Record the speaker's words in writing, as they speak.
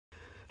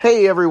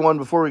Hey everyone,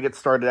 before we get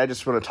started, I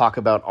just want to talk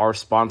about our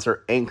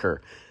sponsor,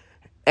 Anchor.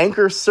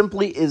 Anchor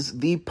simply is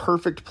the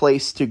perfect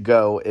place to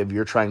go if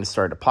you're trying to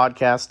start a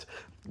podcast.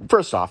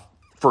 First off,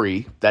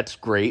 free, that's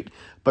great,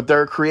 but there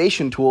are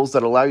creation tools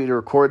that allow you to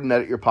record and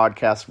edit your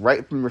podcast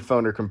right from your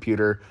phone or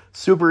computer.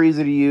 Super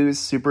easy to use,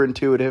 super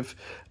intuitive.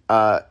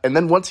 And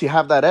then once you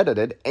have that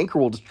edited, Anchor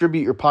will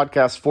distribute your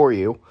podcast for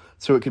you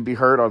so it can be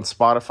heard on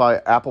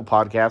Spotify, Apple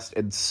Podcasts,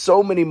 and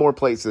so many more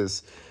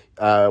places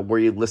where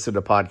you listen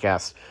to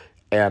podcasts.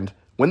 And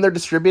when they're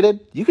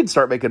distributed, you can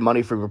start making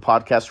money from your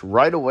podcast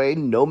right away.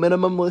 No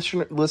minimum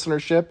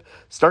listenership.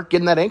 Start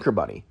getting that Anchor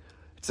money.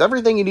 It's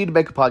everything you need to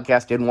make a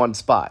podcast in one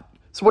spot.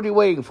 So what are you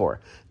waiting for?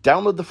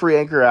 Download the free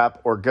Anchor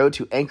app or go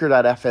to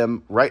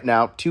anchor.fm right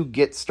now to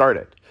get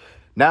started.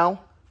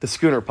 Now, the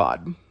Schooner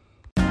Pod.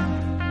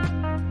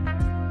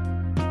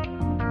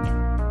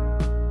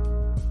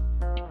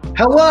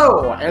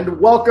 Hello,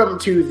 and welcome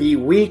to the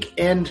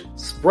Weekend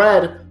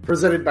Spread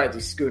presented by the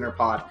Schooner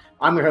Pod.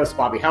 I'm your host,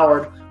 Bobby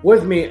Howard.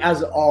 With me,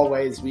 as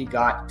always, we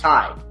got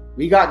Ty,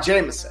 we got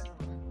Jameson,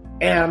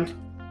 and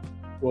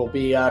we'll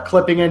be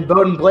clipping in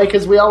Bowden Blake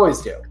as we always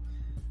do.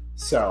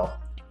 So,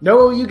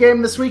 no OU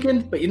game this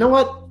weekend, but you know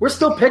what? We're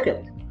still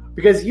picking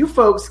because you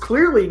folks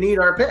clearly need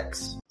our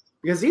picks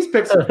because these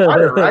picks are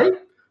fire, right?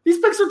 These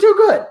picks are too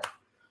good.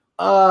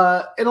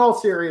 In all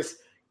seriousness,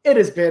 it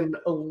has been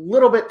a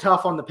little bit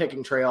tough on the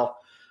picking trail.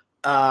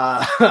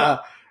 I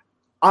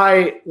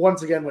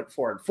once again went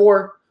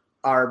 4-4.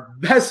 Our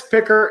best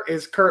picker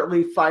is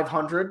currently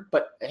 500,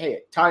 but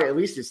hey, Ty at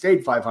least it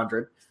stayed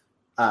 500.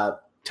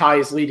 Ty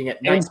is leading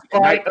at 19. In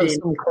spite of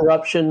some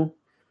corruption,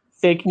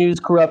 fake news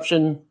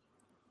corruption,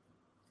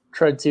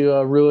 tried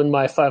to ruin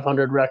my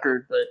 500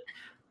 record. But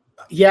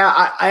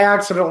yeah, I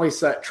accidentally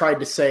tried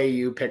to say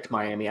you picked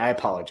Miami. I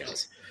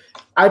apologize.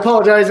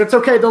 It's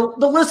okay. The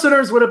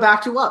listeners would have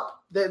backed you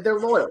up. They're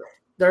loyal.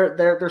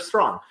 They're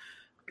strong.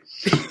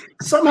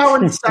 Somehow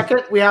in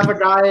second, we have a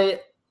guy,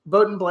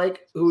 Bowden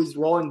Blake, who's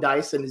rolling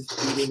dice and is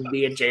beating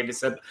me and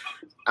Jameson.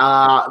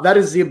 That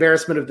is the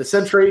embarrassment of the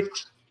century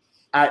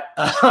at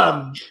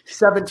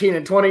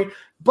 17-20.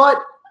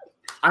 But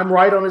I'm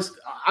right on his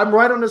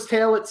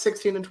tail at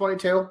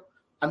 16-22.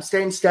 I'm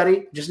staying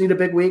steady. Just need a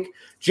big week.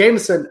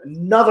 Jameson,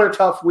 another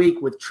tough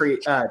week with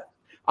I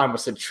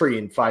almost said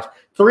 3-5.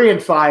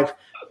 3-5.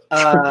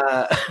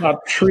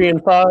 not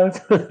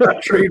 3-5.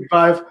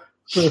 3-5.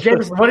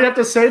 Jameson, what do you have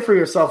to say for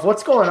yourself?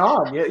 What's going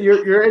on?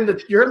 You're in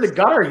the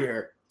gutter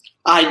here.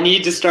 I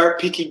need to start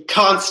picking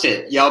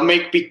constant. Y'all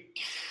make me.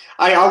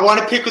 I want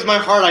to pick with my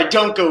heart. I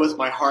don't go with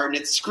my heart,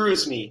 and it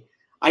screws me.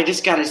 I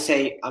just got to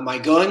say, am I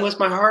going with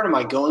my heart? Am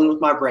I going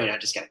with my brain? I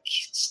just got to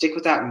stick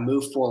with that and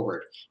move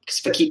forward. Because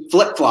if I keep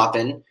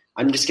flip-flopping,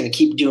 I'm just going to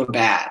keep doing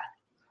bad.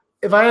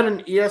 If I had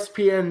an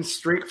ESPN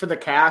Streak for the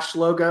Cash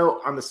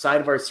logo on the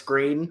side of our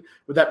screen,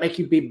 would that make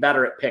you be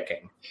better at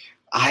picking?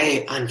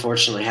 I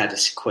unfortunately had to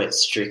quit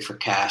Streak for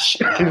Cash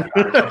a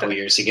couple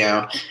years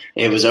ago.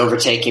 It was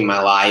overtaking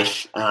my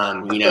life.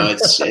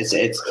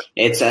 It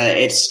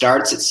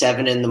starts at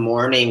 7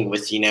 a.m.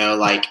 with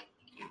like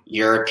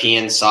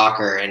European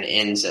soccer and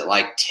ends at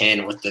like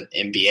 10 with the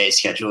NBA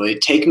schedule.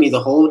 It'd take me the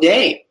whole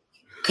day.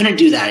 Couldn't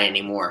do that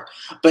anymore.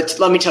 But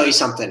let me tell you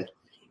something.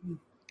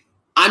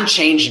 I'm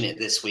changing it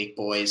this week,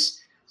 boys.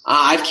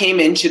 I've came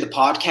into the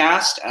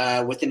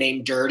podcast with the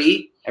name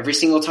Dirty every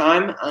single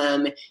time.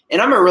 And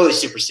I'm a really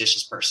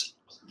superstitious person.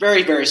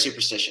 Very, very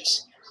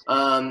superstitious.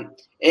 And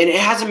it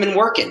hasn't been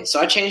working. So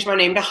I changed my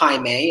name to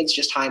Jaime. It's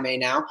just Jaime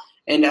now.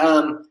 And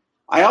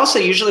I also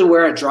usually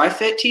wear a Dry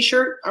Fit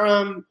t-shirt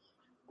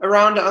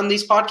around on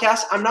these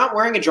podcasts. I'm not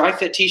wearing a Dry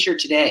Fit t-shirt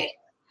today.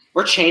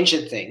 We're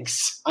changing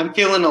things. I'm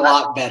feeling a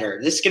lot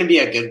better. This is going to be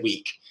a good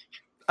week.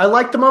 I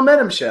like the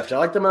momentum shift.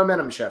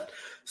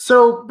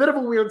 So bit of a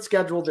weird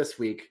schedule this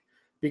week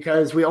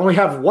because we only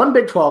have one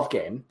Big 12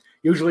 game.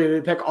 Usually we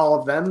pick all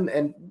of them,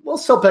 and we'll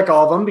still pick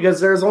all of them because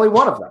there's only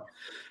one of them.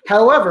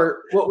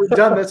 However, what we've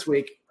done this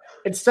week,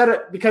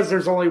 because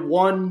there's only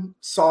one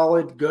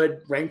solid,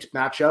 good, ranked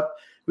matchup,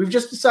 we've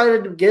just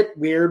decided to get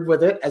weird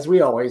with it, as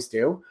we always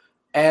do,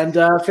 and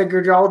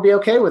figured y'all would be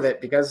okay with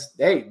it because,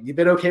 hey, you've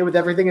been okay with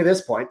everything at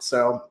this point,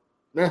 so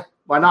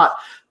why not?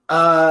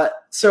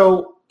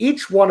 So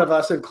each one of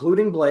us,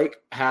 including Blake,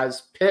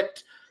 has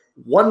picked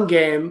one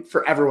game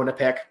for everyone to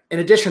pick in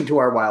addition to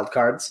our wild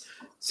cards.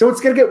 So it's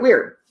going to get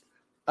weird.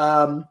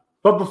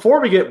 But before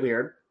we get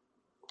weird,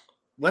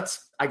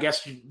 let's, I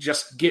guess,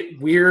 just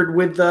get weird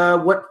with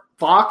what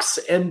Fox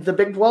and the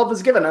Big 12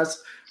 has given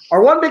us.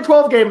 Our one Big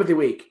 12 game of the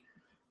week.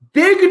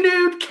 Big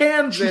Nude,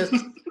 Kansas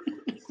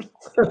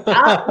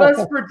at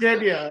West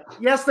Virginia.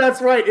 Yes,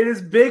 that's right. It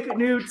is Big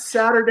Nude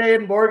Saturday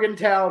in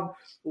Morgantown.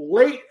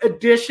 Late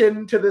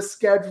addition to the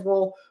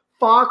schedule.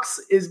 Fox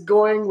is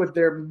going with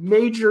their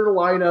major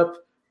lineup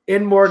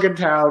in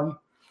Morgantown.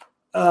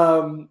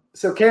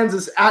 So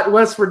Kansas at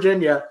West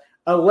Virginia,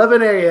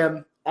 11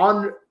 a.m.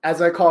 on,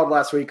 as I called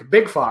last week,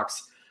 Big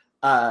Fox.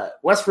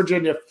 West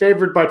Virginia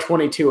favored by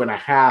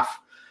 22.5.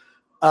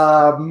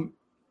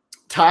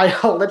 Ty,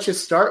 I'll let you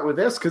start with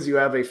this because you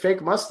have a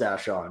fake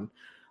mustache on.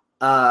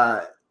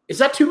 Is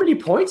that too many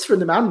points for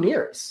the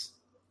Mountaineers?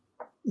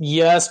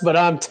 Yes, but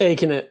I'm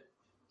taking it.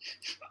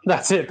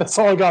 That's it. That's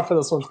all I got for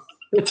this one.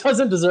 It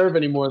doesn't deserve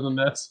any more than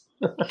this.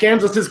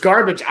 Kansas is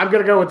garbage. I'm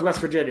going to go with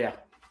West Virginia.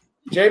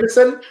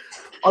 Jameson,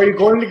 are you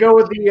going to go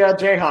with the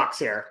Jayhawks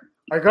here?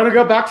 Are you going to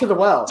go back to the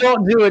well?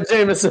 Don't do it,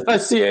 Jameson. I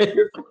see it in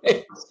your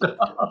face.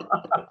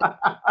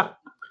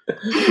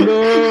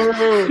 No.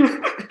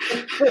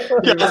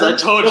 Guys, I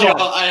told you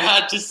I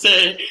had to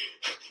say,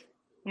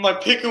 am I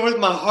picking with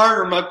my heart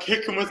or am I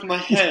picking with my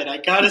head? I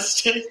got to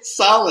stay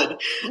solid.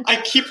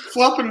 I keep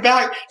flopping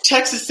back.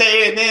 Texas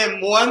A&M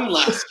won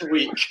last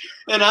week,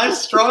 and I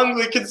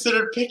strongly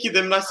considered picking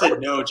them, and I said,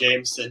 no,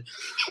 Jameson.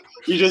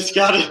 You just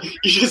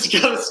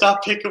gotta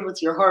stop picking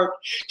with your heart.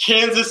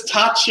 Kansas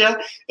taught you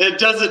it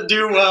doesn't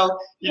do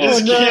well. You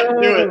just can't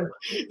do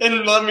it.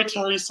 And let me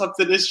tell you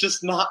something. It's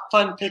just not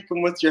fun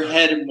picking with your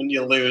head when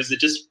you lose. It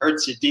just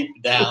hurts you deep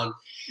down.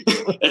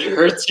 It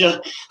hurts you.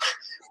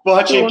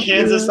 Watching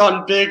Kansas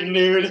on Big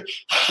Nude.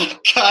 I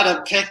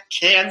gotta pick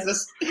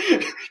Kansas.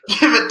 Give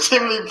it to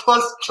me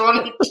plus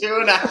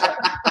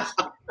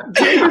 22.5.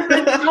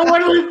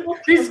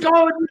 He's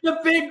going with the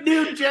Big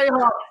Nude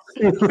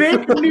Jayhawks.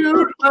 Big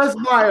Nude plus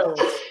Miles.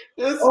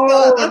 No.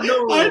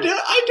 No. I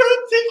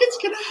don't think it's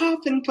gonna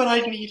happen, but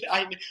I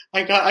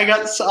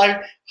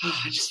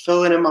just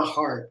feel it in my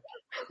heart.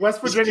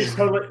 West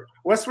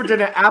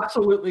Virginia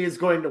absolutely is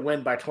going to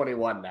win by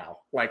 21 now.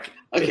 Like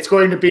it's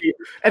going to be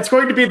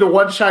the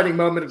one shining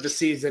moment of the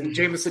season.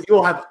 Jameson, you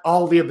will have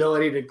all the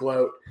ability to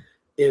gloat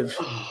if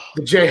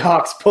the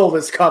Jayhawks pull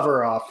this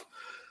cover off.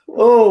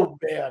 Oh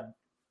man.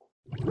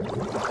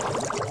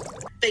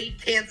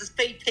 Fade Kansas,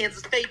 fade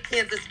Kansas, fade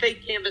Kansas,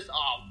 fade Kansas.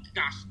 Oh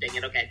gosh, dang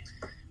it.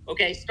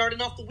 Okay.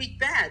 Starting off the week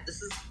bad.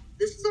 This is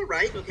all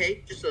right.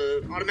 Okay, just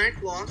an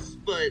automatic loss,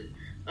 but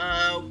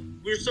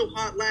we were so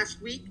hot last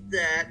week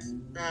that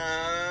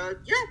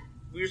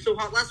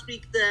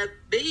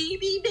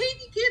maybe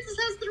Kansas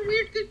has their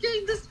weird good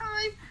game this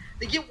time.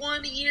 They get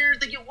one a year,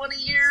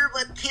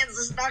 but Kansas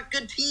is not a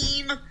good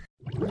team.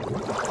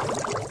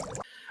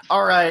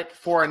 All right,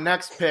 for our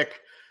next pick.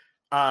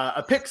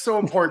 A pick so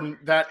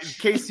important that in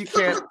case you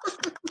can't...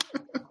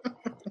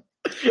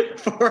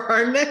 For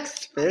our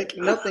next pick,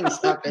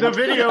 nothing's happened. The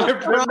video,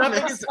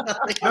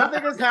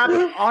 nothing has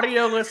happened.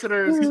 Audio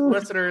listeners,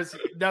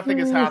 nothing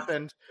has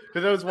happened. For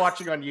those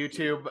watching on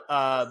YouTube,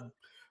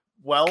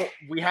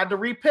 we had to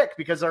repick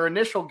because our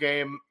initial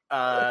game,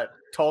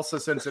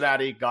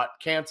 Tulsa-Cincinnati, got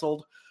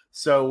canceled.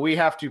 So we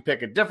have to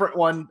pick a different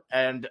one.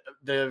 And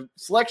the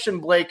selection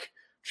Blake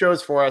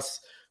chose for us,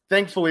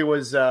 thankfully,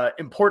 was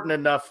important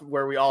enough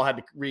where we all had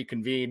to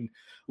reconvene.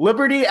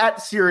 Liberty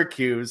at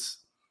Syracuse,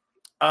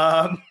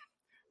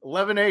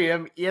 11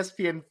 a.m.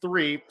 ESPN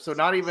 3, so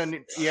not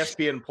even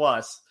ESPN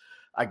Plus,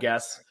 I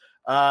guess.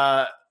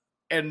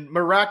 And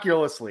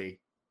miraculously,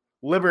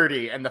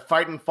 Liberty and the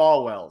Fightin'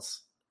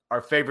 Falwells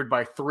are favored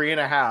by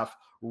 3.5.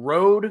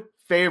 Road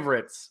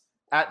favorites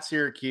at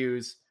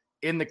Syracuse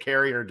in the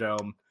Carrier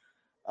Dome.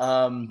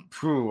 I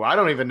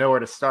don't even know where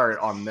to start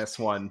on this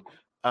one.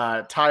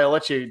 Ty, I'll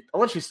let you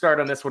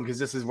start on this one because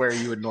this is where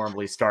you would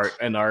normally start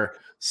in our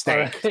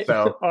stake. All right.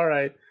 So, all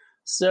right.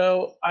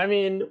 So, I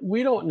mean,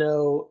 we don't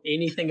know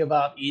anything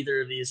about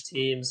either of these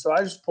teams. So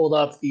I just pulled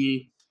up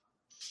the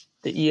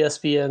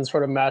ESPN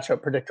sort of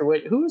matchup predictor.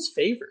 Wait, who is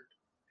favored?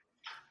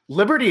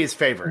 Liberty is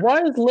favored.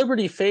 Why is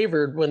Liberty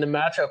favored when the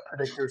matchup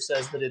predictor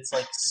says that it's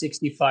like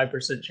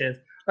 65% chance?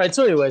 All right.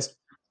 So, anyways,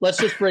 let's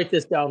just break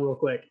this down real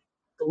quick.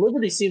 The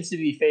Liberty seems to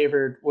be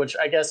favored, which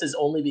I guess is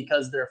only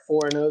because they're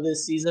 4-0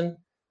 this season.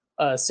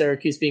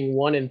 Syracuse being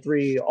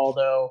 1-3,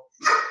 although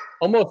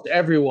almost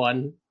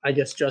everyone, I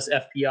guess just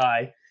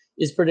FPI,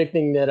 is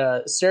predicting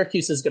that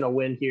Syracuse is going to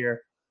win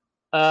here.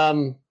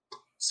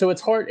 So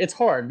it's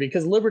hard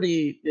because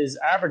Liberty is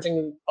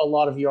averaging a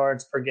lot of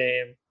yards per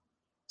game.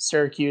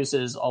 Syracuse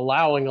is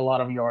allowing a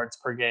lot of yards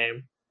per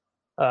game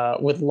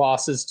with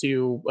losses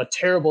to a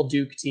terrible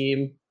Duke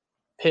team,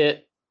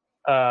 Pitt,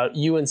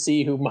 UNC,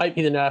 who might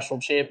be the national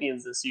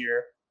champions this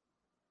year.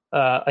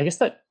 I guess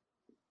that,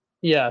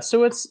 yeah.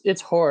 So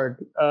it's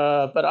hard,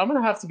 but I'm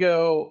gonna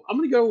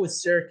go with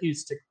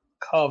Syracuse to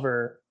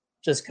cover,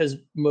 just because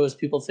most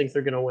people think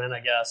they're gonna win, I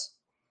guess.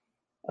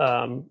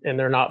 And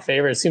they're not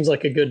favored. It seems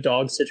like a good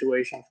dog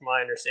situation, from my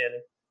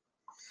understanding.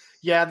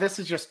 Yeah, this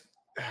is just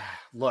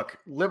look,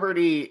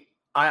 Liberty.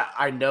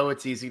 I know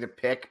it's easy to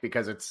pick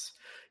because it's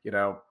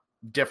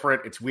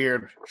different. It's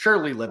weird.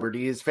 Surely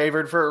Liberty is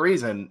favored for a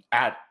reason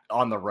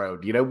on the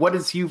road. What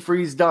has Hugh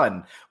Freeze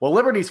done? Well,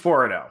 Liberty's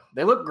 4-0.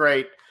 They look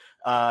great.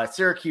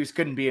 Syracuse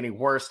couldn't be any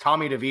worse.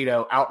 Tommy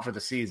DeVito out for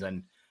the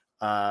season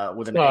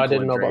with an ankle I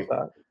didn't injury. know about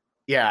that.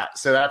 Yeah,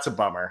 so that's a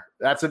bummer.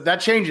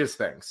 That changes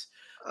things.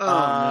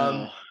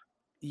 No.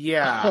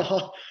 Yeah.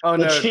 Oh, no.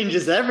 That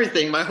changes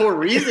everything. My whole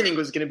reasoning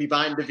was going to be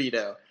behind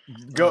DeVito.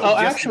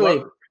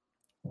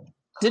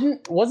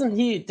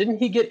 Didn't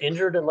he get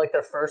injured in like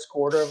their first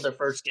quarter of their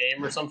first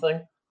game or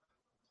something?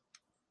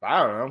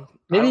 I don't know.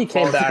 Maybe he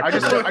came back. I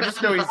just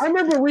know he's. I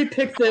remember we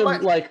picked him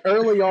like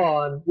early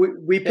on.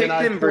 We picked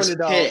him versus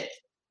Pitt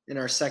in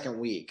our second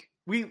week.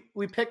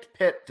 We picked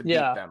Pitt to beat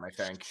Yeah. them, I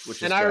think. Which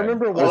is And I good.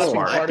 remember Oh, watching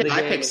part of the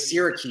I game. picked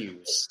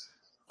Syracuse.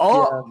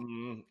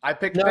 I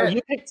picked No,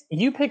 Pitt.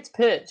 you picked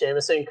Pitt,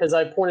 Jameson, because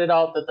I pointed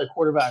out that the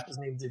quarterback was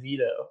named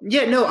DeVito.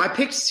 Yeah, no, I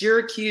picked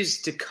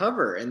Syracuse to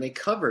cover, and they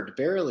covered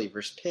barely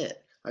versus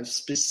Pitt. I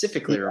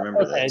specifically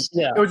remember this.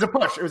 Yeah, It was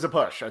a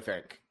push, I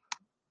think.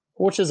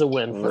 which is a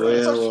win for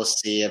us. We'll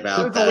see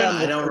about It's a that.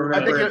 win. I don't I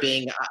remember think it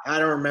being. I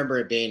don't remember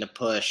it being a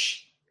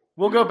push.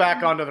 We'll go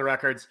back onto the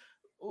records.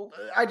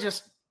 I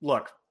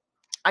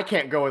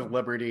can't go with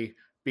Liberty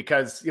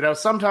because,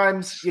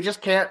 sometimes you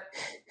just can't.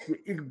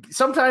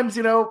 Sometimes,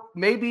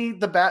 maybe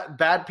the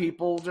bad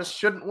people just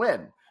shouldn't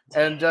win.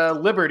 And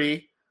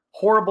Liberty,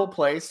 horrible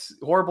place,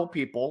 horrible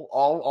people,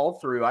 all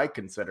through. I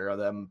consider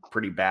them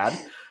pretty bad.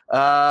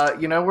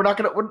 We're not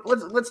gonna.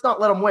 Let's not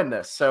let them win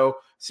this. So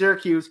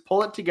Syracuse,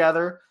 pull it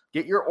together.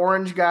 Get your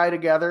orange guy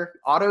together.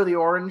 Otto the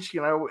Orange.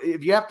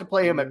 If you have to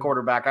play him at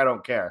quarterback, I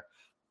don't care.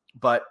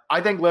 But I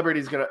think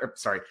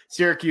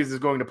Syracuse is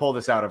going to pull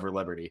this out over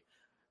Liberty.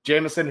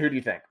 Jameson, who do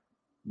you think?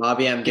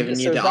 Bobby, I'm giving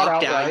So you the is that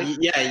opt out. outright?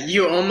 Yeah,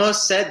 you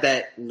almost said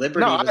that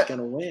Liberty was going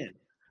to win.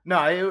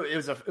 No, it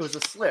was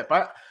a slip.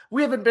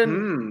 We haven't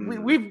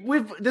been.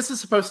 We've. This is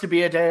supposed to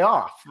be a day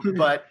off,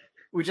 but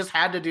we just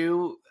had to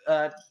do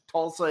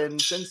Tulsa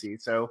and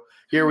Cincy. So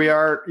here we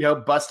are,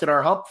 busting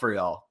our hump for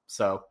y'all.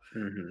 So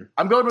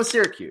I'm going with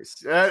Syracuse.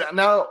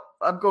 No,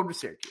 I'm going with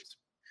Syracuse.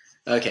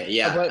 Okay,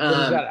 yeah. But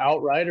is that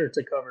outright or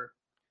to cover?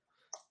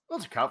 Well,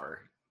 to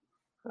cover.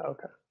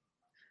 Okay.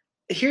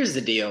 Here's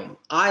the deal.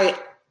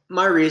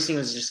 My reasoning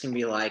was just going to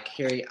be like,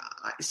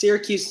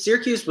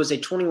 Syracuse was a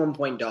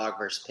 21-point dog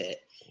versus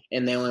Pitt,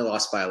 and they only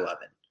lost by 11.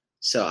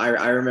 So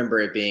I remember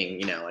it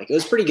being, it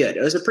was pretty good.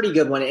 It was a pretty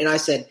good one. And I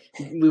said,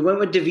 we went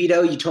with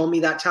DeVito. You told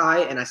me that, Ty,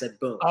 and I said,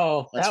 boom.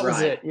 Oh, that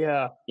was it.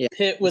 Yeah.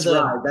 Pitt was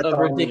a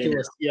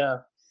ridiculous. Yeah.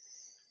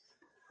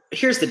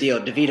 Here's the deal.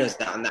 DeVito's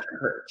down, that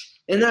hurt.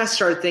 And then I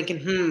started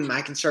thinking,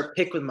 I can start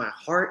pick with my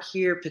heart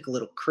here, pick a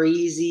little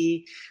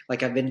crazy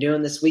like I've been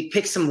doing this week,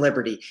 pick some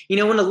Liberty.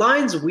 When the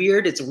line's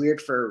weird, it's weird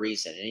for a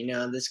reason.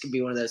 And, this could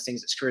be one of those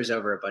things that screws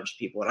over a bunch of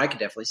people, and I could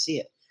definitely see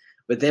it.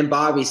 But then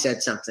Bobby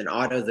said something,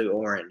 Otto the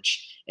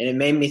Orange, and it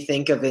made me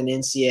think of an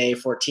NCAA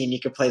 14. You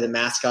could play the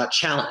mascot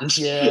challenge.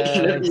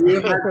 Yeah.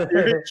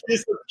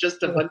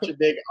 Just a bunch of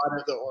big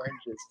Otto the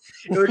Oranges.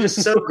 It was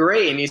just so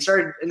great. And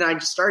I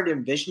just started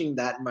envisioning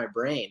that in my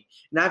brain.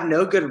 And I have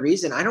no good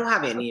reason. I don't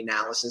have any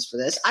analysis for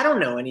this. I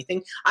don't know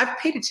anything. I've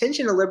paid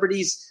attention to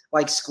Liberty's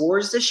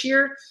scores this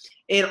year.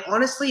 And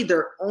honestly,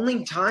 the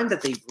only time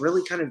that they've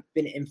really kind of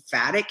been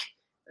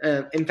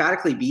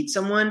emphatically beat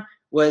someone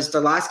was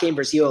the last game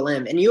versus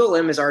ULM, and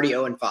ULM is already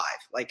 0-5.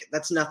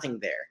 That's nothing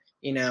there.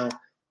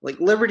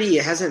 Liberty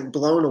hasn't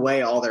blown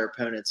away all their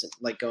opponents,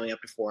 going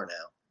up to 4-0.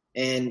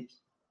 And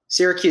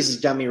Syracuse has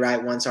done me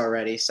right once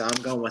already, so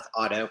I'm going with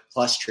Otto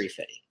plus Tree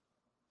Fitty.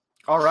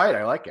 All right,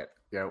 I like it.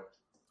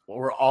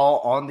 We're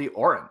all on the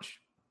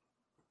orange.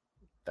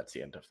 That's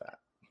the end of that.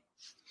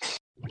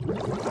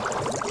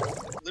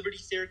 Liberty,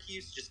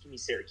 Syracuse, just give me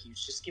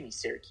Syracuse. Just give me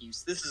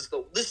Syracuse. This is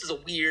a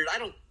weird.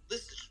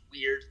 This is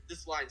weird.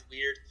 This line's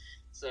weird.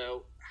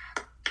 So,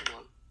 come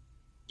on.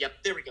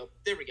 Yep, there we go.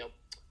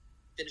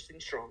 Finishing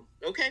strong.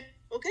 Okay.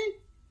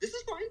 This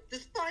is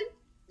fine.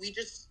 We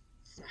just,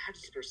 how do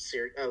you spell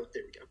Syracuse? Oh,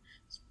 there we go.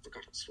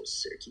 Forgot how to spell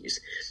Syracuse.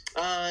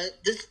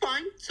 This is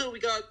fine. So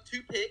we got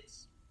 2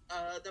 picks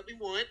that we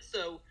want.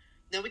 So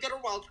now we got our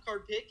wild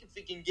card pick. If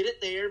we can get it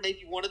there,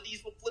 maybe one of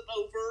these will flip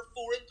over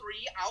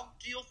 4-3. I'll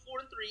deal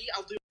 4-3.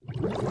 I'll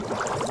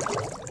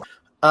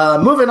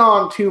do. Moving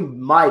on to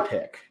my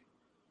pick.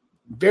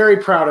 Very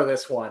proud of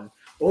this one.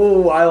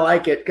 Oh, I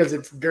like it because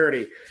it's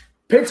dirty.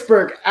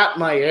 Pittsburgh at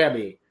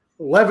Miami,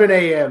 11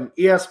 a.m.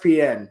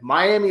 ESPN.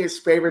 Miami is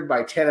favored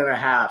by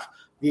 10.5.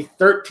 The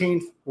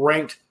 13th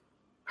ranked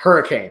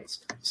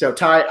Hurricanes. So,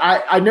 Ty,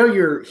 I know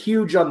you're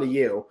huge on the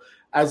U,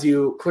 as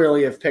you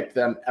clearly have picked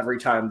them every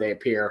time they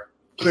appear.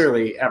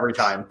 Clearly, every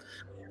time.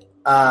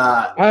 Do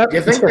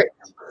you think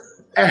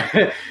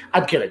that,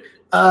 I'm kidding.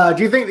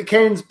 Do you think the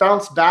Canes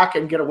bounce back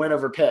and get a win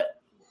over Pitt?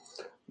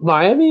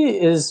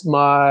 Miami is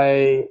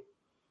my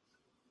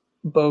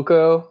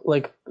Boko,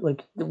 like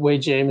the way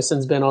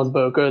Jameson's been on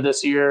Boko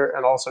this year,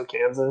 and also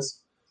Kansas.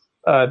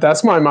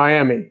 That's my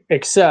Miami,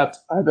 except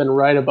I've been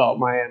right about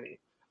Miami.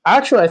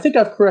 Actually, I think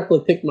I've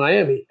correctly picked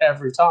Miami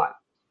every time.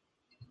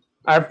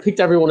 I've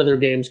picked every one of their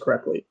games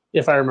correctly,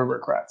 if I remember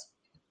it correct.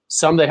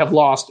 Some they have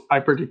lost.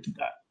 I predicted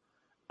that.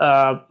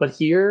 But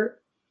here,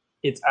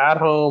 it's at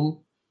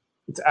home.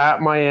 It's at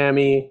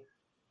Miami.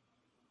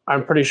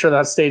 I'm pretty sure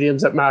that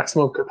stadium's at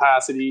maximum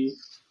capacity,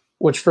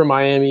 which for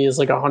Miami is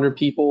 100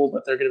 people,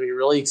 but they're going to be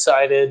really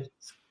excited.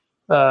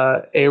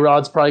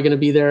 A-Rod's probably going to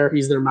be there.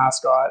 He's their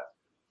mascot.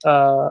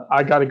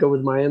 I got to go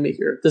with Miami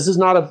here. This is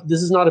not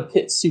a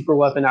Pitt super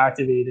weapon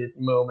activated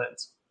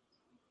moment.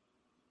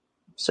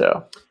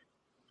 So,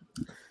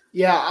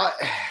 yeah,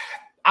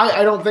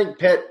 I don't think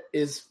Pitt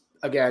is,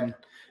 again,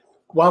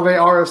 while they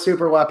are a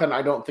super weapon,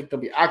 I don't think they'll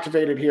be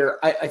activated here.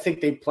 I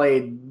think they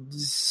played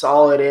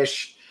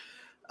solid-ish.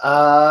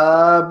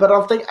 But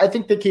I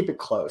think they keep it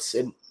close.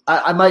 And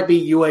I might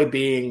be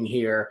UABing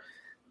here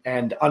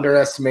and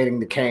underestimating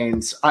the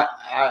Canes.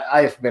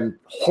 I've been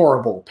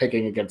horrible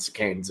picking against the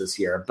Canes this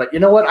year. But you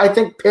know what? I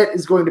think Pitt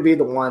is going to be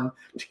the one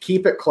to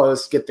keep it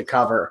close, get the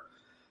cover.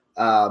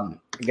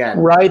 Again,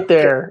 right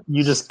there,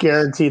 you just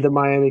guarantee the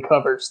Miami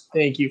covers.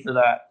 Thank you for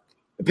that.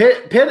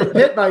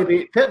 Pitt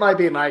might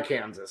be my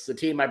Kansas, the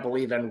team I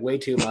believe in way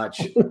too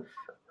much.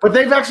 But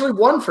they've actually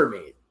won for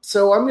me.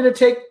 So I'm going to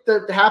take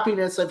the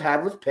happiness I've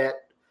had with Pitt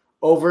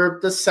over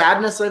the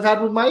sadness I've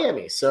had with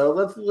Miami. So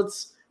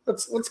let's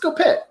go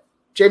Pitt.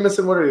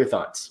 Jameson, what are your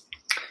thoughts?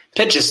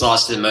 Pitt just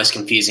lost to the most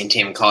confusing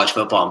team in college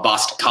football in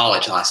Boston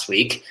College last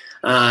week.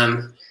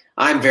 I'm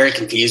very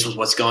confused with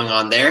what's going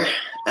on there.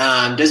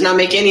 Does not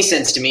make any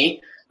sense to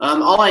me.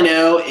 All I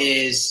know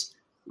is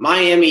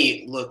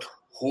Miami looked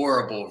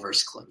horrible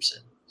versus Clemson.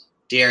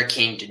 Derek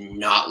King did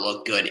not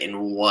look good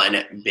in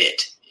one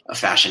bit of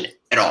fashion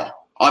at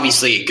all.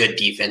 Obviously, a good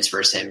defense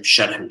versus him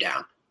shut him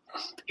down.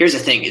 Here's the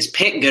thing. Is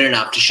Pitt good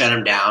enough to shut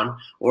him down,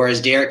 or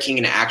is Derek King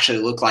going to actually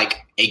look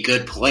like a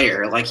good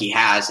player like he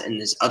has in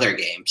his other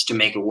games to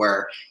make it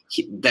where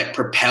that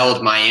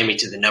propelled Miami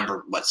to the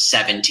number,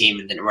 7 team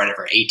and then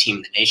whatever, 8 team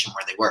in the nation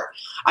where they were?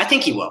 I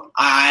think he will.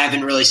 I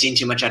haven't really seen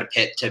too much out of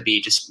Pitt to be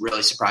just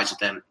really surprised with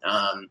them.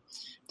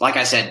 Like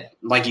you said,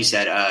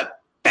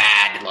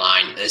 bad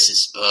line. This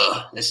is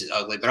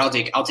ugly, but I'll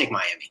take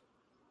Miami.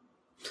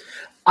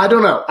 I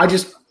don't know.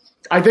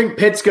 I think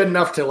Pitt's good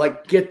enough to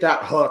get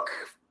that hook.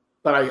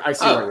 But I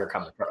see where you're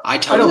coming from. I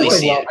totally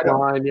see it.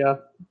 Yeah.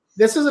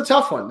 This is a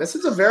tough one. This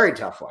is a very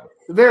tough one.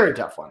 Very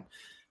tough one.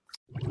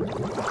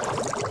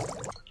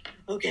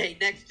 Okay,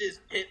 next is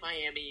Pitt,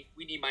 Miami.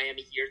 We need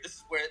Miami here. This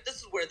is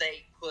where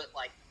they put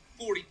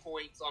 40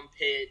 points on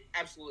Pitt.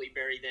 Absolutely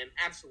bury them.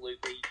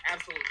 Absolutely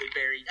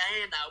buried.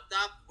 And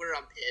we're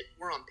on Pitt.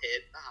 We're on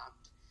Pitt.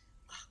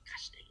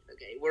 Gosh dang it.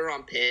 Okay, we're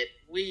on Pitt.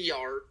 We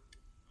are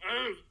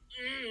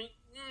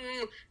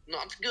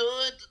not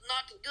good.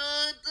 Not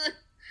good.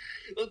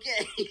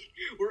 Okay,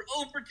 we're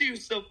 0-2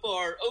 so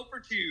far.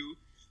 0-2.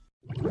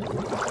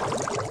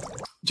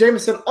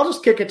 Jameson, I'll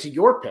just kick it to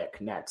your pick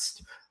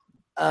next.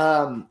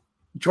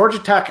 Georgia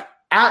Tech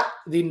at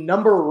the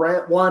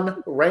number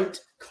 1 ranked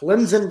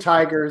Clemson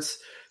Tigers,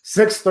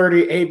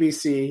 6:30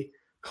 ABC.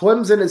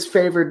 Clemson is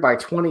favored by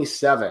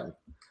 27.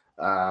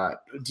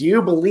 Do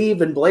you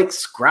believe in Blake's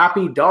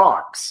scrappy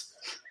dogs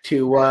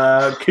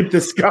to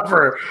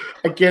discover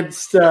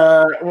against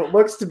what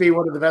looks to be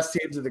one of the best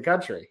teams in the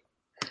country?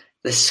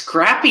 The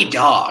Scrappy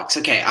Dogs.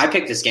 Okay, I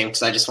picked this game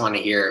because I just want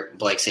to hear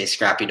Blake say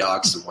Scrappy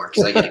Dogs some more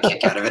because I get a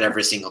kick out of it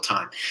every single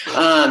time.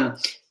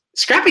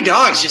 Scrappy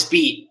Dogs just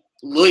beat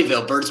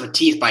Louisville, Birds with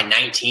Teeth, by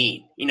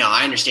 19.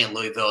 I understand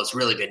Louisville has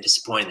really been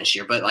disappointing this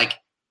year, but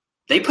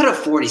they put up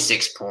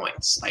 46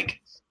 points.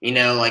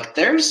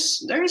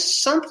 There's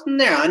something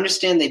there. I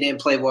understand they didn't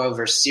play well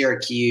versus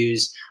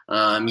Syracuse,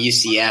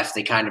 UCF.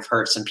 They kind of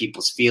hurt some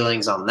people's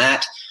feelings on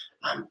that.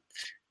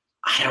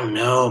 I don't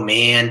know,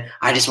 man.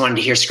 I just wanted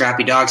to hear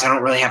Scrappy Dogs. I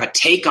don't really have a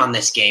take on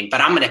this game, but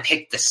I'm going to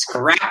pick the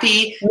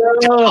Scrappy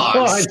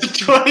Dogs.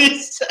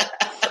 27.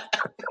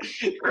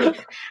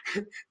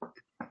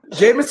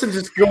 Jameson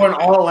just going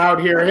all out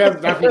here. He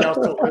has nothing else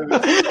to lose.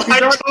 I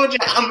told you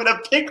I'm going to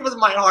pick with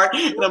my heart,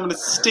 and I'm going to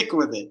stick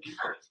with it.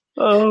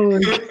 Oh,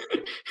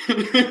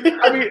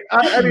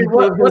 I mean,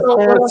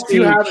 what else do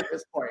you have at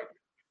this point?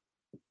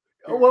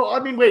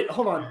 Well, wait,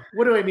 hold on.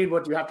 What do I mean,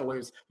 what do you have to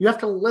lose? You have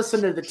to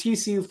listen to the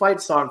TCU fight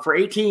song for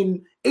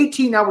 18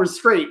 hours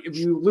straight if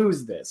you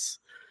lose this.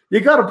 You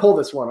got to pull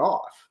this one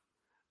off.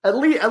 At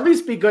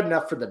least be good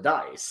enough for the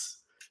dice.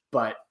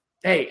 But,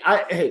 hey,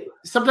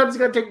 sometimes you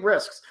got to take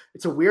risks.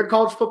 It's a weird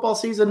college football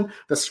season.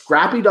 The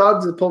Scrappy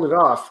Dogs have pulled it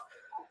off.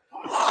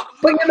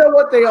 But you know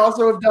what they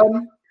also have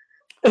done?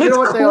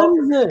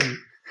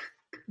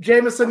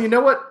 Jameson, you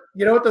know what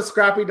the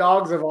Scrappy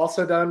Dogs have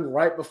also done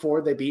right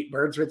before they beat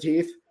Birds with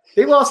Teeth?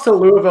 They lost to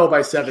Louisville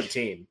by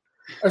 17.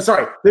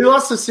 They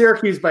lost to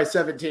Syracuse by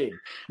 17.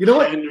 You know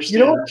what? I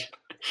understand.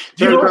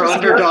 They're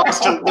underdogs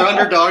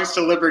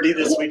to Liberty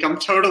this week. I'm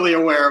totally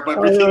aware of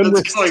everything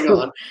that's going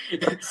on.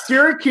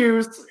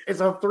 Syracuse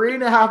is a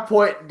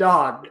 3.5-point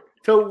dog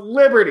to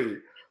Liberty,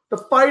 the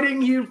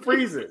Fighting Hugh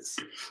Freezes.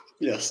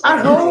 Yes,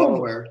 at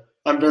home.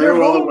 I'm very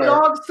well aware.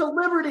 Dogs to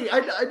Liberty.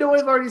 I know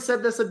I've already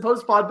said this in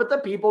post-pod, but the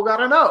people got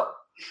to know.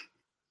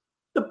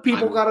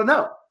 Got to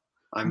know.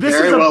 I'm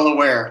very well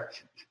aware.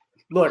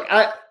 Look,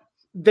 and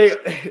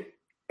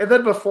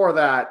then before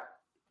that,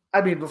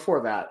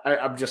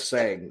 I'm just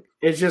saying,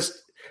 it's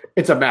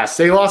a mess.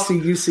 They lost to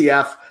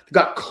UCF,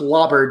 got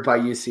clobbered by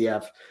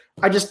UCF.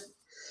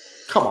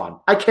 Come on.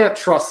 I can't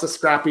trust the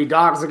Scrappy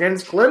Dogs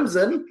against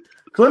Clemson.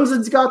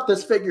 Clemson's got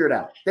this figured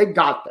out. They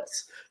got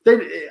this.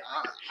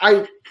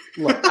 I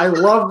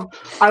love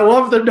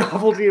the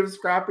novelty of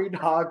Scrappy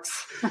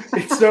Dogs.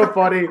 It's so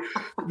funny.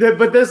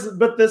 But this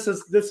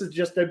is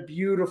just a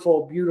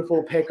beautiful,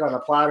 beautiful pick on a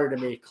platter to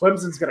me.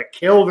 Clemson's gonna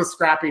kill the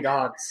Scrappy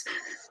Dogs.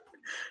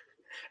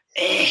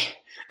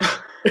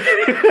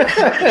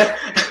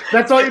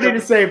 That's all you need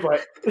to say,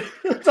 but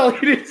that's all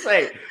you need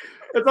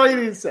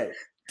to say.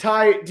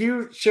 Ty, do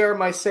you share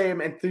my same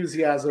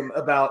enthusiasm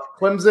about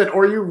Clemson,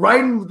 or are you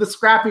riding the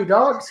scrappy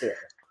dogs here?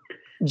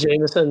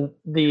 Jameson,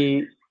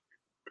 the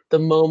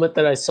moment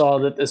that I saw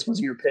that this was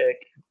your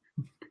pick,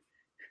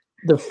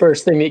 the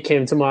first thing that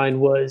came to mind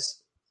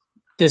was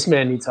this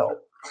man needs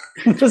help.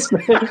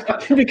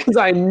 Because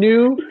I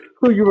knew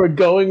who you were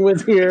going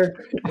with here,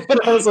 and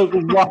I was like,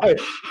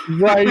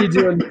 why are you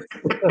doing this?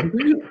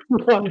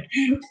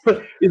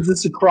 Is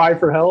this a cry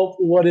for help?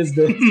 What is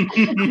this?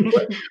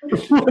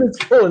 What is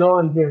going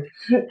on here?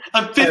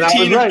 I'm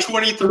 15 of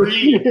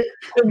 23.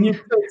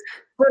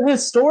 But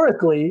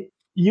historically,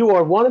 you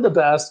are one of the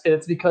best, and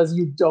it's because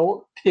you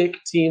don't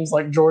pick teams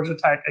like Georgia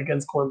Tech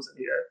against Clemson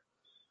here.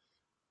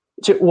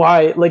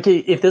 Why? Like,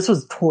 if this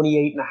was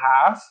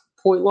 28.5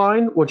 point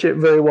line, which it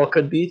very well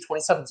could be,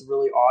 27 is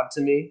really odd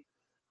to me.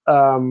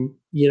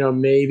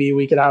 Maybe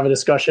we could have a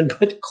discussion,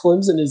 but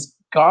Clemson has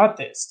got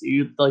this,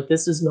 dude. Like,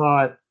 this is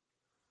not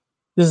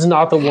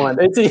the one.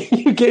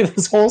 You gave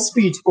this whole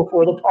speech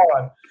before the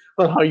pod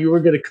on how you were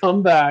going to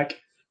come back,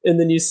 and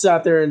then you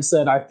sat there and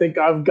said, I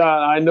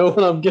know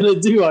what I'm going to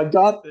do. I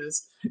got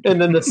this.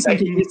 And then the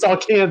second you saw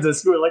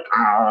Kansas, you were like,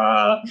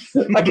 I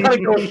got to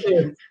go with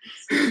Kansas.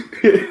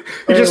 You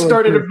just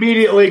started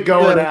immediately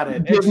going at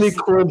it. Give me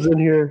Clemson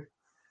here.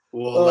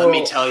 Well, let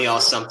me tell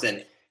y'all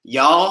something.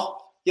 Y'all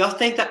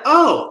think that,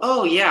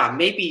 oh yeah,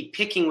 maybe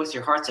picking with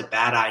your heart's a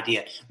bad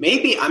idea.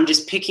 Maybe I'm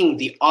just picking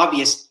the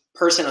obvious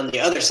person on the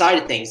other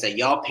side of things that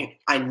y'all pick.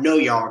 I know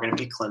y'all are going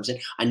to pick Clemson.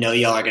 I know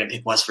y'all are going to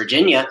pick West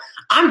Virginia.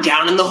 I'm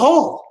down in the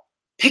hole.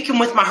 Picking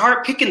with my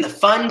heart, picking the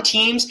fun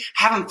teams,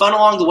 having fun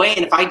along the way.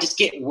 And if I just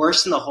get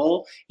worse in the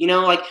hole,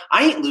 I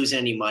ain't losing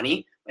any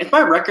money. If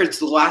my record's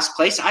the last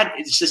place,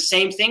 it's the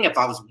same thing if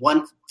I was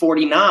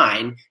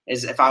 149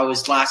 as if I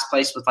was last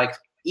place with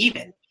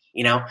even.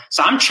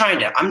 So I'm trying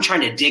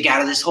to dig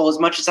out of this hole as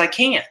much as I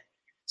can.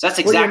 So that's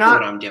exactly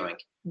what I'm doing.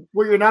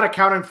 What you're not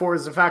accounting for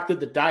is the fact that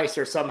the dice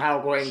are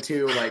somehow going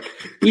to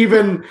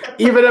even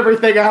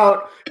everything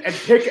out and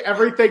pick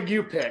everything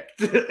you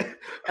picked,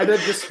 and then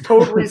just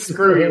totally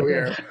screw you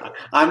here.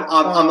 I'm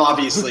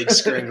obviously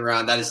screwing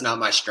around. That is not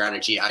my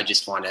strategy. I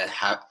just want to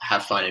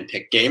have fun and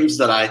pick games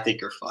that I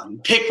think are fun.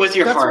 Pick with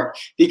your heart,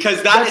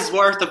 because that is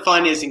where the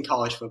fun is in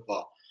college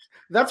football.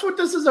 That's what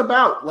this is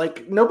about.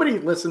 Nobody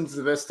listens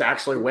to this to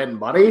actually win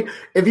money.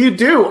 If you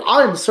do,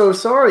 I'm so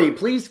sorry.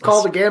 Please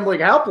call the gambling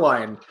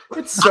helpline.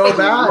 It's so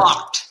bad.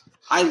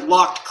 I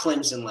locked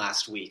Clemson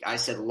last week. I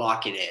said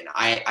lock it in.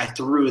 I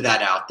threw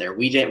that out there.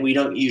 We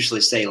don't usually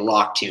say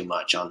lock too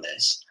much on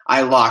this.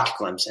 I locked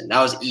Clemson.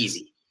 That was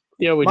easy.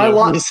 Yeah, we do.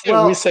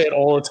 We say it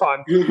all the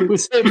time. We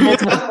say it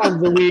multiple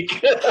times a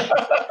week.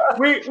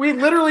 We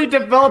literally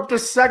developed a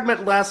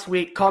segment last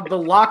week called the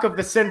Lock of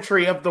the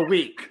Century of the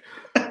Week.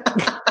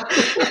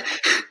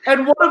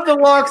 And one of the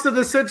locks of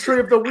the century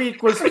of the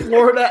week was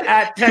Florida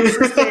at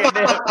Texas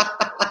A&M.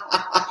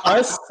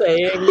 Us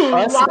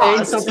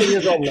saying something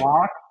is a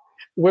lock,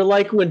 we're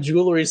like when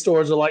jewelry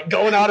stores are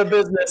going out of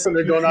business, and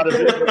they're going out of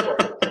business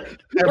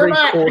every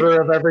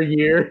quarter of every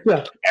year.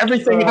 Yeah,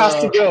 everything has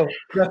to go.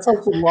 That's how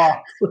it's a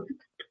lock.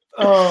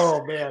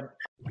 Oh, man.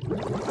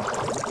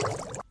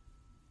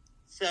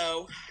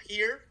 So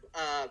here,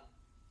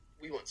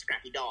 we want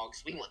scrappy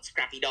dogs.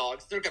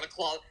 They're going to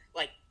claw,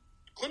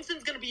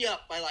 Clemson's going to be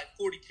up by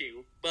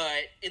 42,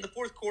 but in the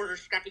fourth quarter,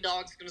 Scrappy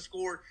Dog's going to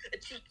score a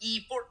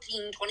cheeky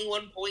 14,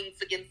 21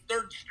 points against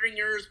third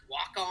stringers,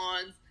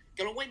 walk-ons,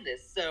 going to win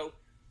this. So,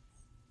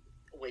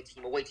 away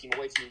team.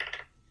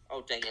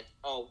 Oh, dang it.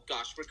 Oh,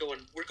 gosh, we're going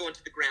to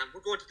the ground.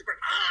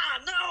 Ah,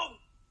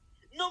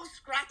 no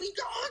Scrappy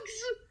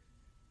Dogs.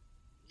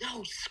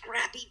 No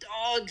Scrappy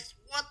Dogs.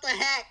 What the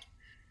heck?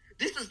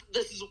 This is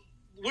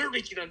we're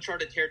reaching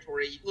uncharted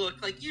territory.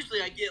 Look,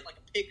 usually I get a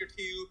pick or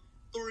two,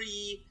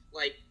 3,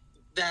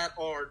 that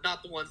are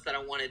not the ones that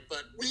I wanted,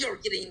 but we are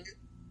getting,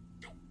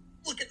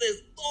 look at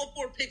this, all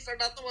 4 picks are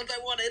not the ones I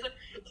wanted.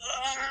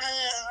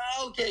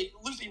 Okay,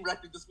 losing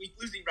record this week,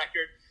 the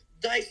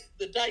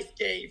dice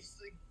gave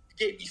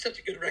me such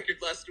a good record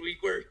last week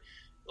where,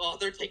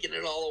 they're taking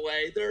it all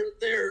away.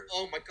 They're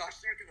oh my gosh,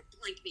 they're going to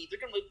blank me.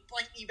 They're going to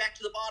blank me back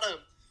to the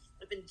bottom.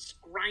 I've been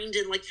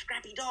grinding like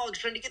scrappy dogs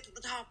trying to get to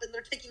the top, and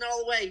they're taking it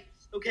all away.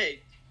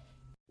 Okay.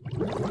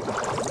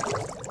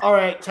 All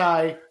right,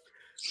 Ty.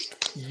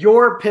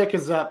 Your pick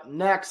is up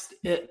next.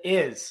 It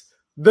is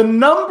the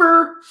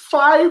number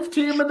 5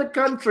 team in the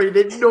country,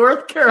 the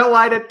North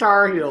Carolina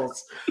Tar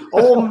Heels.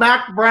 Old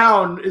Mac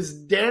Brown is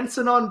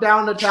dancing on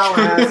down to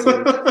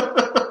Tallahassee.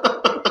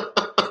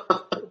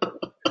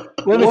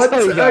 Once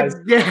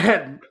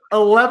again,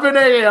 11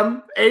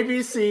 a.m.,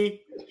 ABC,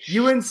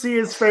 UNC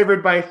is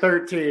favored by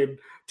 13.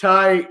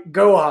 Ty,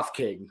 go off,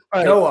 King.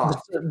 Go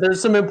off.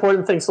 There's some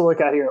important things to look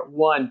at here.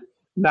 1,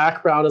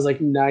 Mac Brown is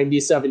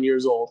 97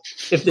 years old.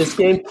 If this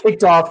game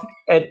kicked off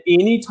at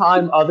any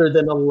time other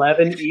than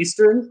 11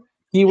 Eastern,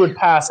 he would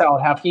pass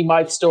out. He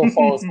might still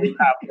fall asleep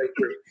halfway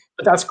through.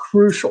 But that's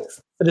crucial.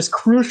 It is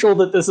crucial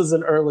that this is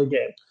an early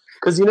game.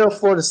 Because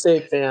Florida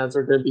State fans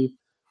are going to be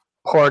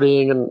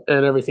partying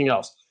and everything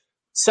else.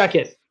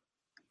 Second,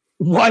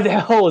 Why the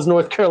hell is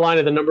North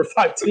Carolina the number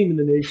 5 team in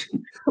the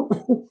nation?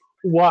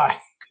 Why?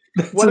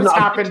 What has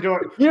happened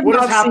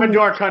to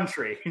our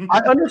country? I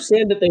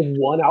understand that they've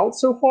won out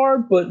so far,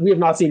 but we have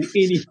not seen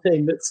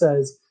anything that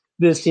says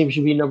this team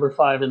should be number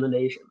 5 in the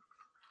nation.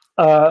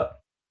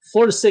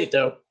 Florida State,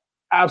 though,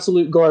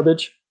 absolute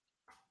garbage.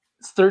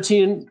 It's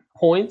 13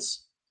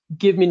 points.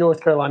 Give me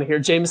North Carolina here.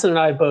 Jameson and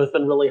I have both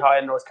been really high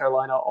in North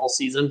Carolina all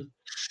season.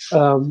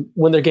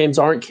 When their games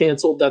aren't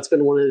canceled, that's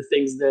been one of the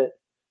things that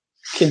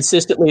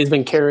consistently has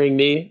been carrying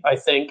me, I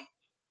think,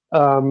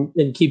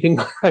 in keeping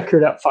my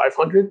record at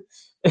 500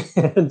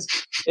 and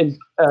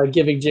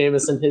giving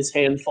Jameson his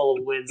handful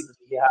of wins that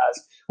he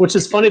has. Which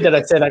is funny that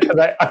I say that because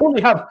I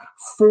only have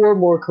 4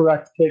 more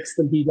correct picks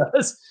than he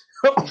does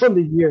on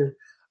the year.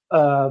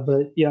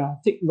 But yeah, I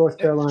think North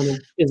Carolina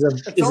is an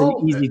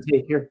easy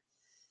take here.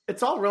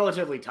 It's all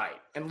relatively tight.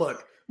 And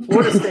look,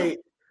 Florida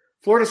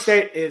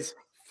State is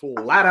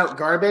flat out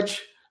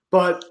garbage.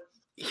 But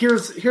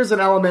here's an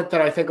element that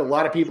I think a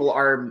lot of people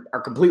are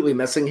completely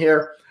missing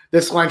here.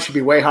 This line should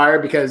be way higher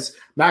because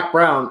Mac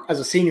Brown, as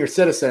a senior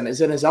citizen,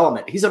 is in his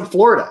element. He's in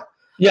Florida.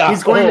 Yeah,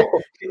 he's going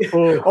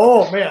to.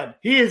 Oh man,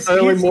 he is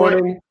early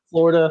morning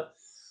Florida.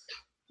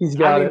 He's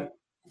got it.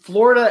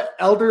 Florida,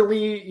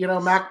 elderly,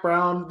 Mac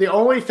Brown. The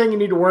only thing you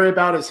need to worry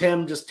about is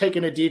him just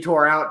taking a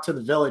detour out to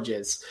the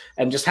Villages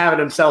and just having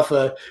himself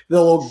the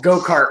little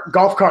golf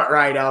cart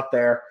ride out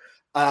there.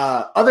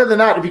 Other than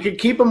that, if you could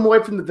keep him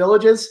away from the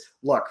Villages,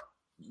 look,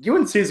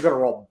 UNC is going to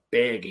roll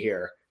big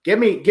here. Give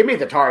me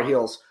the Tar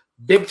Heels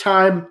big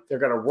time. They're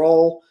going to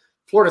roll.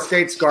 Florida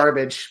State's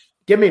garbage.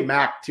 Give me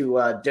Mac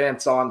to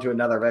dance on to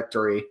another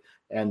victory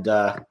and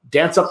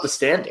dance up the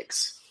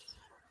standings.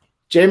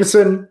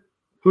 Jameson,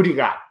 who do you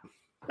got?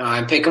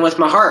 I'm picking with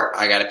my heart.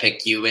 I got to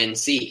pick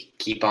UNC.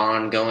 Keep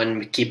on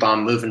going. Keep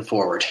on moving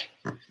forward.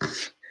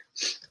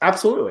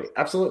 Absolutely.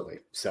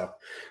 So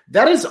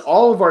that is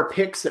all of our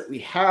picks that we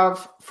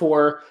have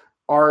for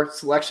our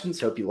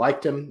selections. Hope you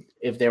liked them.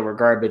 If they were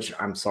garbage,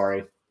 I'm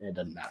sorry. It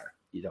doesn't matter.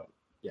 You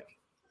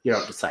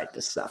don't decide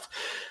this stuff.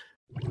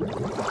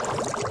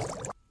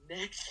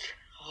 Next.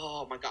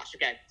 Oh my gosh.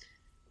 Okay.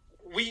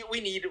 We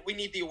need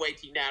the away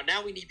team now.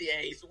 Now we need the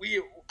A's.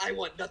 I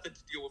want nothing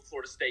to deal with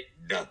Florida State.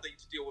 Nothing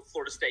to deal with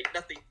Florida State.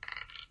 Nothing.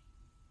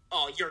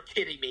 Oh, you're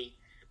kidding me.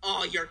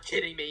 Oh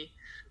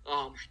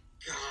my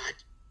God.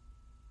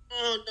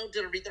 Oh no,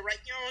 did I read that right?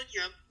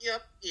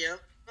 Yep.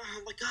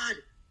 Oh my God.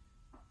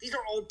 These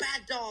are all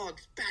bad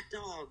dogs.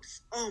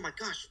 Oh my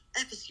gosh.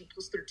 FSU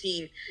plus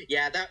 13.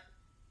 Yeah, that.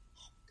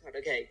 Oh God.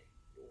 Okay.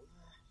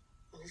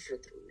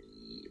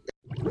 0-3.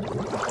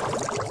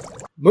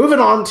 Moving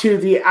on to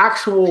the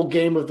actual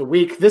game of the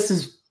week. This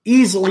is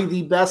easily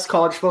the best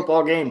college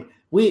football game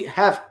we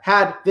have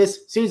had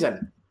this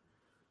season.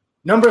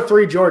 Number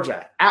 3,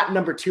 Georgia at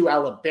number 2,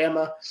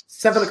 Alabama.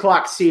 7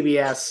 o'clock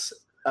CBS.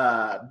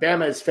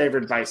 Bama is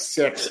favored by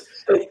 6.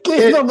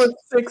 It's on the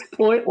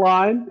 6-point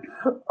line.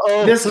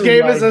 Oh, this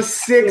game is a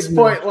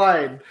 6-point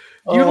line.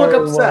 You look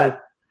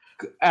upset.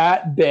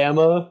 At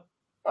Bama.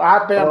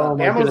 At Bama.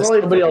 Bama's only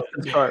Somebody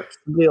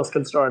else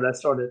can start. I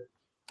started.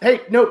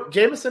 Hey, no,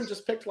 Jameson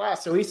just picked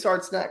last, so he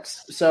starts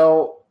next.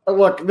 So,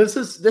 look, this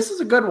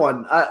is a good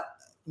one.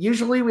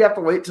 Usually we have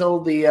to wait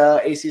till the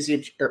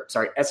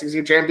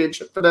SEC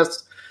championship for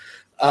this.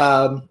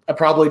 I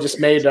probably just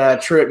made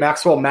Truett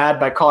Maxwell mad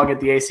by calling it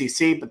the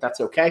ACC, but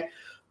that's okay.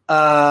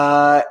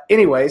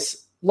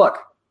 Anyways, look,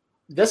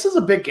 this is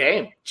a big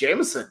game.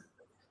 Jameson,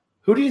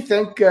 who do you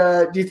think?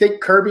 Do you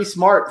think Kirby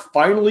Smart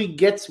finally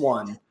gets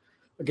one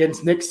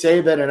against Nick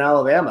Saban and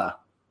Alabama?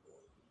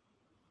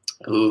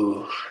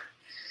 Ooh.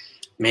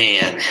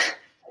 Man,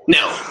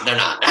 no, they're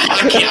not.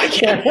 I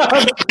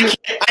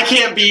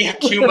can't be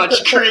too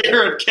much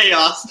creator of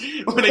chaos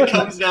when it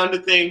comes down to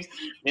things.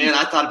 Man,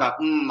 I thought about,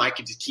 I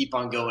could just keep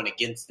on going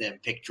against them,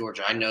 pick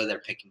Georgia. I know they're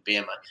picking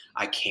Bama.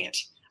 I can't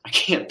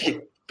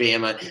pick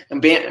Bama.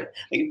 And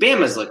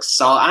Bama's look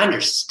solid. I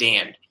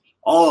understand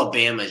all of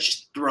Bama is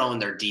just throwing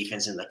their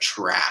defense in the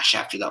trash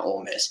after the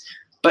Ole Miss.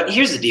 But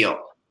here's the deal.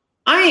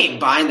 I ain't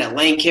buying that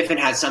Lane Kiffin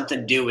had something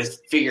to do with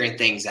figuring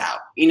things out.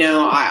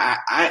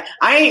 I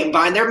ain't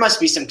buying. There must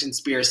be some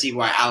conspiracy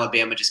why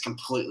Alabama just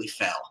completely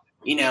fell.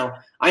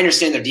 I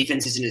understand their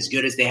defense isn't as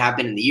good as they have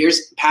been in the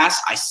years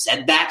past. I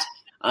said that.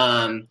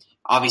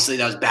 Obviously,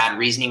 that was bad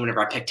reasoning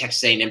whenever I picked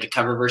Texas A&M to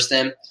cover versus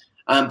them.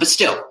 But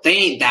still, they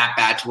ain't that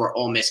bad to where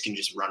Ole Miss can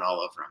just run all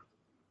over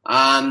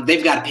them.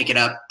 They've got to pick it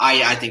up.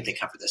 I think they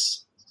cover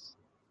this.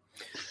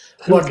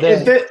 Look,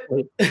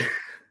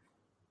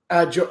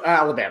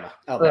 Alabama.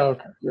 Oh,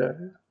 okay. Yeah.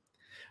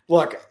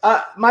 Look,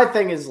 my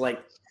thing is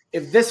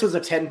if this was a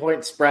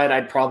 10-point spread,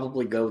 I'd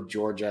probably go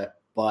Georgia.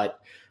 But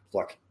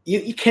look,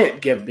 you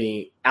can't give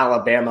me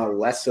Alabama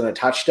less than a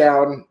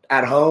touchdown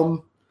at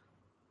home.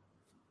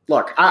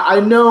 Look, I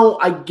know,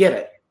 I get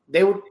it.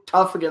 They were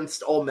tough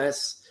against Ole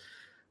Miss,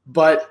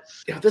 but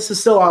this is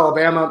still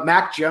Alabama.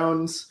 Mac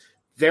Jones,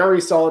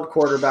 very solid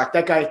quarterback.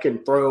 That guy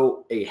can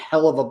throw a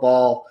hell of a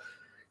ball.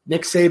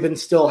 Nick Saban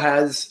still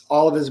has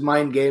all of his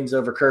mind games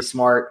over Kirby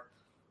Smart.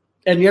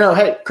 And,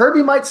 hey,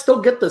 Kirby might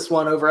still get this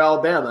one over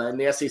Alabama in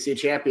the SEC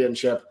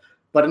championship.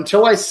 But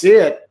until I see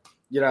it,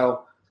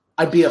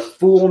 I'd be a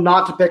fool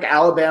not to pick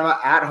Alabama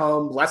at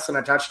home, less than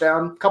a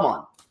touchdown. Come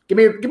on. Give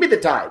me the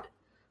Tide.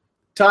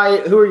 Ty,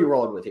 who are you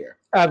rolling with here?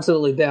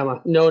 Absolutely,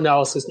 Bama. No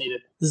analysis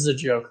needed. This is a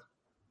joke.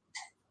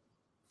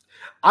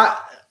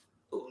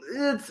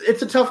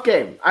 It's a tough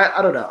game.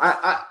 I don't know.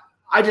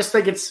 I just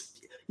think it's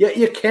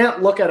you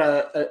can't look at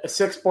a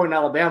 6-point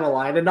Alabama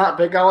line and not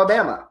pick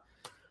Alabama.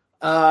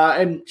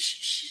 Man,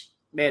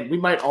 we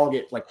might all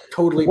get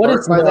totally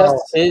burnt by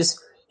this.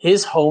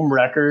 His home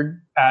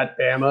record at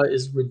Bama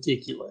is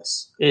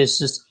ridiculous. It's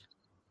just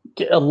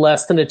a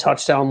less than a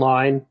touchdown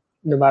line,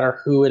 no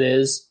matter who it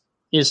is.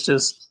 It's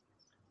just,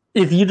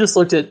 if you just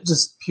looked at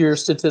just pure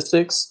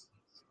statistics,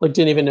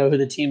 didn't even know who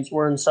the teams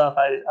were and stuff,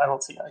 I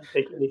don't see how you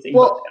pick anything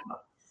but Bama.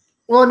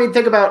 Well,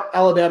 think about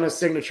Alabama's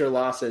signature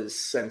losses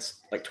since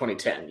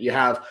 2010. You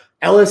have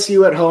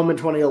LSU at home in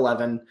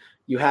 2011.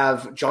 You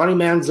have Johnny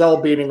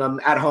Manziel beating them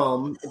at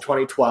home in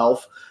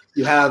 2012.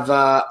 You have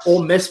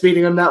Ole Miss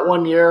beating them that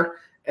one year.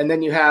 And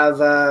then you have,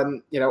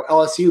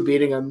 LSU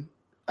beating them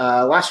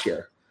last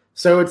year.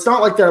 So it's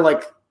not like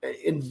they're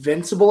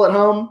invincible at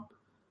home.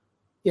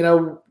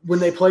 When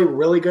they play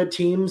really good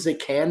teams, they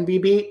can be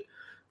beat.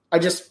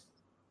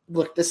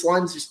 This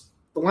line's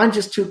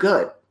just too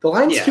good. The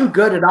line's too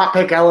good to not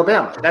pick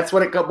Alabama. That's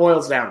what it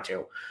boils down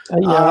to.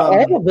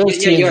 All of those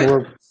teams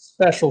were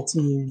special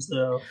teams,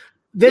 though.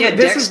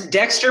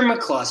 Dexter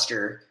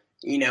McCluster,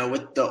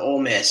 with the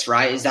Ole Miss,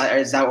 right? Is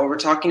that what we're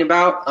talking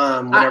about?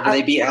 Whenever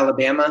they beat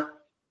Alabama?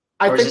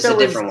 Or is this a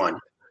different one?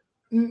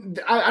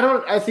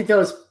 I think that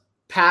was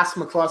past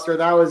McCluster.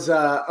 That was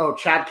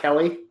Chad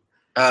Kelly.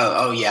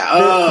 Oh yeah.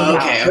 Oh,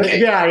 okay.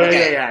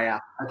 Yeah.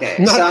 Okay.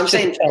 Not so I'm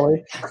saying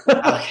Kelly.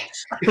 Okay.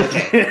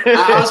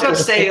 I was about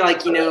to say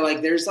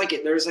there's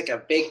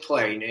a big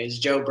player, it's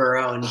Joe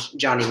Burrow and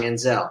Johnny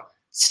Manziel.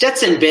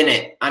 Stetson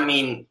Bennett,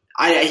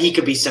 he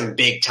could be some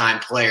big time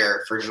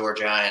player for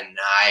Georgia, and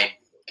I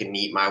can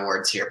eat my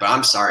words here, but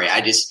I'm sorry.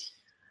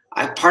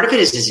 Part of it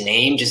is his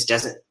name just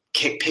doesn't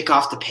pick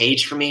off the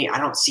page for me. I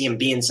don't see him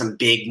being some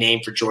big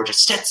name for Georgia.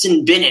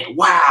 Stetson Bennett,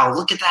 wow,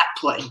 look at that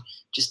play.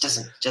 Just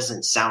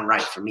doesn't sound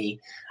right for me.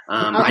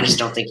 I just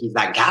don't think he's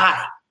that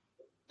guy.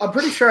 I'm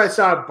pretty sure I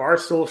saw a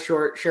Barstool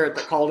shirt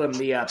that called him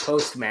the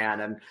postman,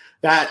 and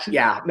that.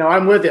 Yeah, no,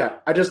 I'm with you.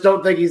 I just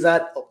don't think he's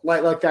that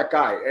like that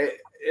guy.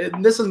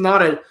 This is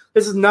not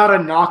a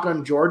knock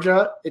on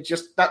Georgia. It's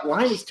just that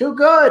line is too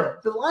good.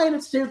 The line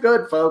is too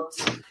good,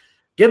 folks.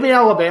 Give me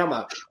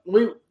Alabama.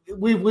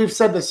 We've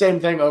said the same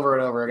thing over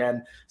and over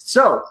again.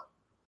 So,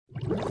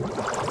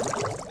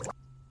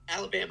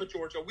 Alabama,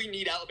 Georgia. We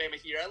need Alabama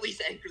here. At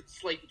least anchor the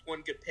slate with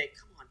one good pick.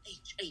 Come on,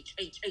 H.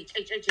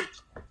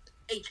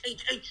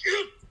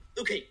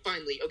 Okay,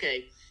 finally.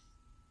 Okay,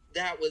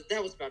 that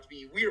was about to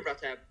be. We were about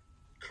to have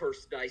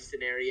cursed dice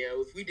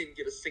scenario. If we didn't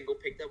get a single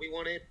pick that we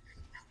wanted,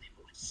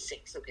 Alabama went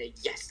 6. Okay,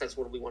 yes, that's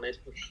what we wanted.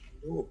 Okay,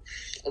 ooh.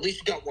 At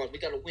least we got one. We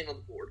got a win on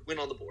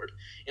the board.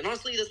 And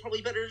honestly, that's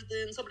probably better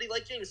than somebody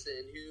like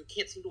Jameson who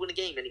can't seem to win a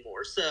game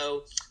anymore.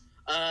 So,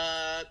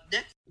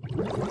 next.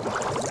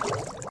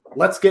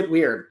 Let's get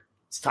weird.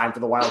 It's time for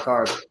the wild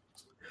card.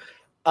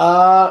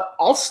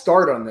 I'll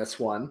start on this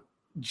one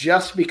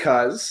just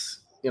because,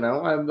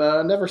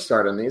 I've never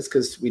started on these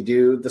because we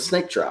do the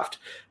snake draft.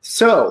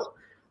 So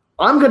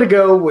I'm going to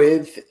go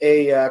with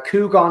a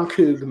Coug on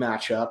Coug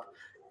matchup.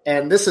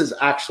 And this is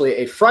actually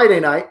a Friday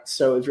night.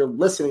 So if you're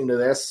listening to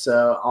this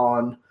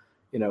on,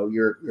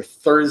 your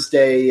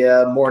Thursday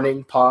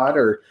morning pod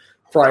or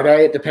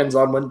Friday, it depends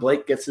on when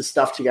Blake gets his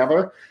stuff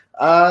together.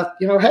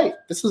 Hey,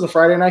 this is a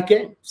Friday night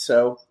game.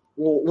 So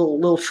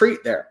little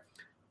treat there.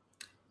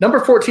 Number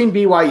 14,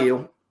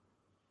 BYU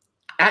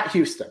at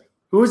Houston,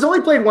 who has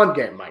only played one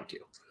game, mind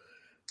you.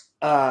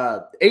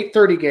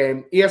 8:30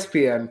 game,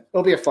 ESPN.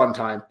 It'll be a fun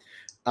time.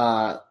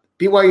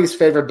 BYU is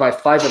favored by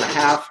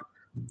 5.5.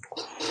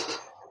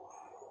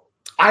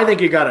 I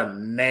think you got to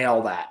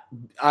nail that.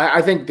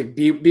 I think the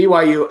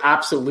BYU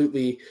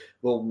absolutely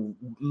will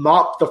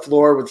mop the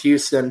floor with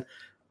Houston.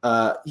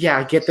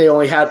 I get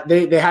they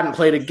hadn't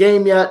played a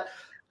game yet.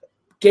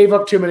 Gave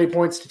up too many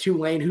points to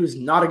Tulane, who's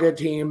not a good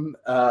team,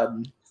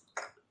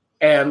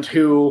 and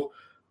who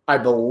I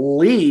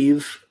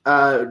believe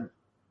I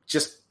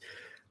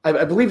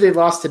believe they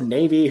lost to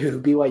Navy,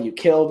 who BYU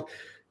killed.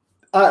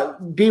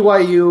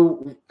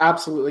 BYU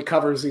absolutely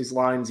covers these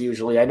lines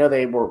usually. I know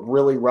they were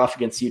really rough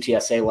against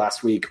UTSA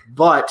last week,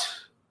 but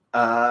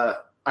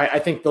I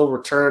think they'll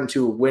return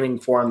to winning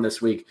form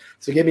this week.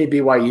 So give me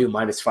BYU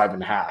minus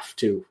 5.5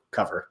 to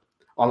cover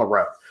on the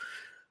road.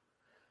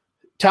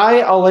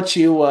 Ty, I'll let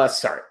you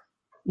start.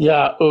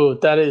 Yeah. Oh,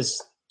 that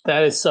is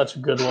such a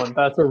good one.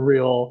 That's a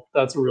real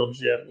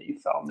gem that you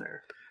found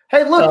there.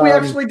 Hey, look, we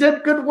actually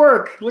did good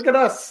work. Look at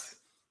us.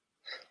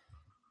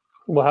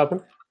 What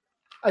happened?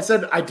 I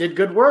said I did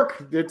good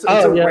work. It's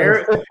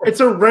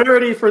a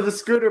rarity for the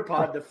Scooter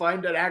Pod to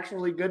find an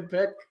actually good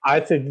pick. I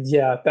think,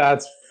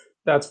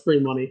 that's free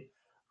money.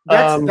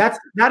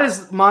 That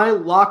is my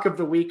lock of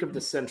the week of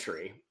the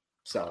century.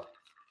 So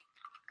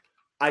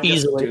I just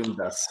Easily. doomed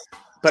us.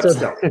 But So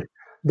still.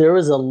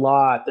 there's a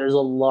lot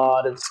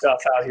of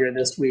stuff out here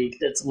this week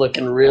that's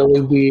looking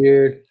really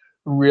weird,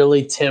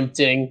 really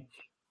tempting.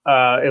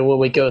 And when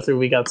we go through,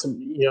 we got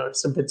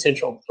some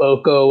potential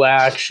Boko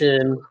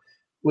action.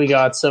 We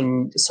got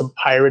some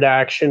pirate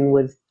action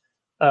with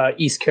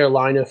East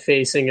Carolina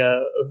facing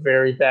a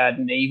very bad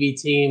Navy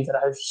team that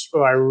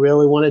I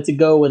really wanted to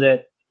go with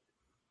it,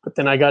 but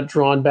then I got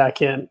drawn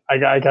back in.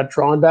 I got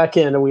drawn back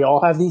in, and we all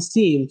have these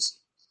teams.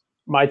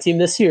 My team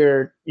this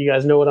year, you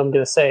guys know what I'm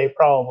going to say,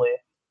 probably.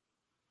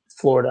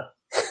 Florida.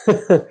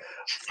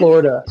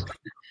 Florida.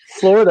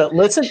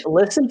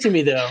 Listen to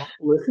me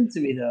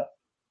though.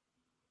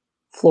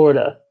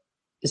 Florida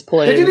is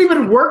playing. It didn't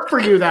even work for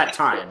you that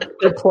time.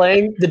 They're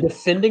playing the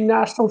defending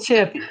national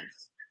champions,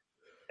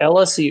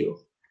 LSU.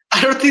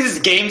 I don't think this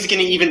game's going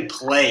to even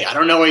play. I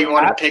don't know why you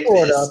want to pick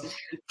Florida. this.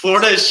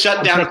 Florida has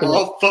shut down picking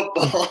all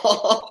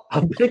football.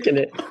 I'm picking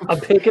it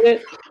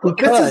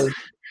because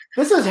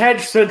This is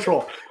Hedge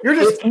Central. You're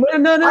just no.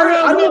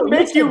 I didn't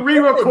make listen, you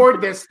re-record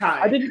this time.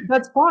 I didn't.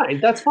 That's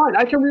fine.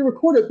 I can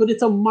re-record it, but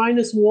it's a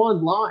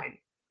 -1 line.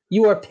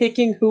 You are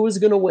picking who is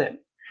going to win.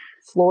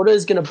 Florida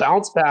is going to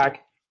bounce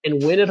back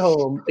and win at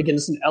home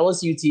against an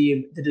LSU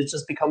team that has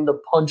just become the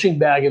punching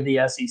bag of the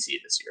SEC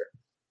this year.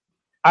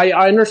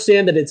 I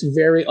understand that it's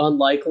very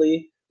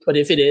unlikely, but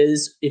if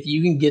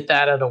you can get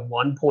that at a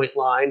 1-point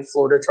line,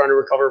 Florida trying to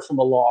recover from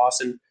a loss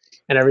and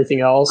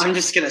everything else. I'm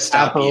just going to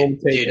stop you.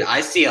 Dude,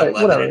 I see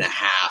 11 and a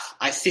half.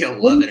 I see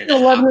 11 and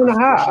a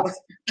half.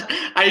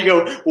 I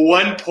go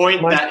 1 point.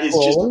 Am I that is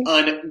just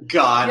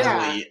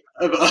ungodly.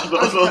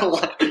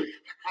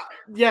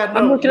 Yeah,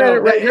 I'm looking at it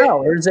right now.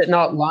 Or is it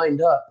not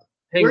lined up?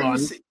 Hang on.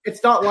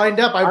 It's not lined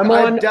up. I'm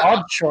on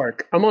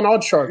OddsShark. I'm on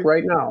OddsShark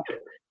right now.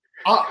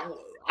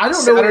 I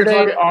don't know what you're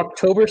Saturday, talking.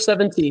 October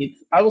 17th.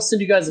 I will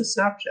send you guys a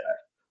Snapchat.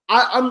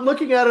 I'm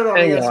looking at it on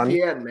Hang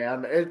ESPN,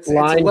 man. It's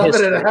Line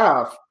 11 and a history.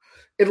 half.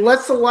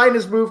 Unless the line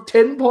has moved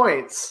 10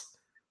 points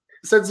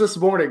since this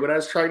morning when I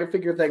was trying to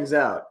figure things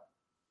out.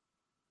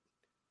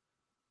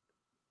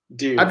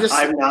 Dude, I'm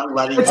not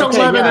letting It's you.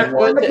 11. yeah, and,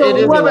 well, it's it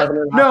is 11. 11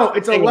 and a half. No,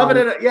 it's Hang 11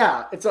 on. and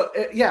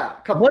yeah.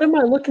 Come on. What am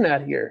I looking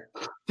at here?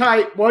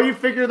 Ty, while you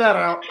figure that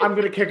out, I'm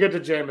going to kick it to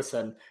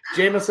Jameson.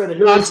 Jameson,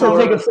 who No, I'm is still your-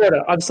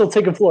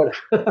 taking Florida.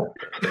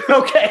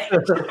 Okay.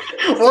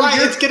 Why?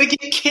 It's going to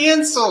get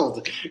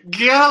canceled.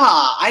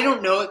 God, I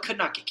don't know. It could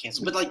not get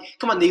canceled. But,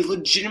 come on. They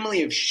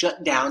legitimately have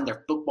shut down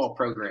their football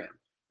program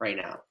right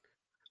now.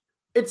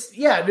 It's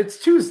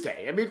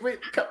Tuesday. I mean, wait,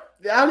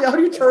 how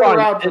do you turn Fine.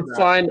 around from It's that?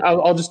 fine.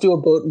 I'll just do a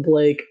Boat and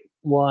Blake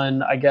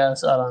one, I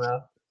guess. I don't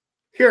know.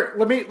 Here,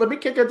 let me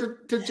kick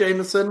it to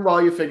Jameson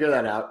while you figure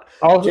that out.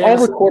 I'll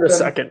Jameson, record a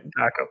second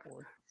backup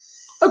one.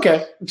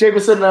 Okay,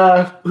 Jameson,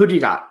 who do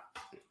you got?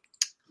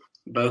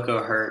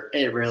 Boko hurt.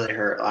 It really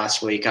hurt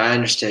last week. I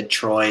understood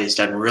Troy has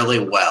done really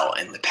well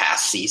in the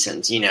past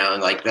seasons.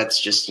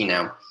 That's just,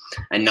 a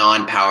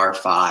non-Power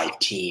 5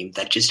 team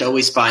that just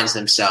always finds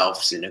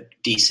themselves in a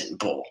decent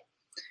bowl.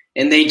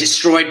 And they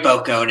destroyed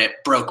Boko, and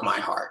it broke my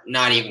heart.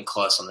 Not even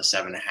close on the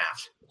 7.5.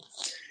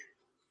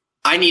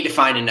 I need to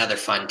find another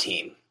fun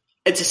team.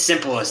 It's as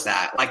simple as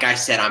that. Like I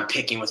said, I'm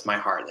picking with my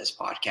heart this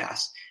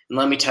podcast. And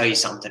let me tell you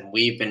something.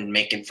 We've been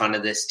making fun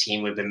of this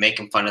team. We've been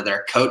making fun of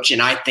their coach,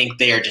 and I think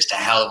they are just a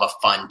hell of a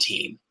fun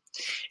team.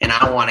 And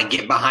I want to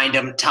get behind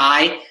them.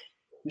 Ty,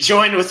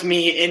 join with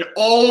me in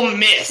Ole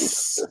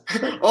Miss.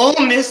 Ole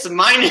Miss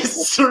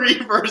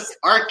 -3 versus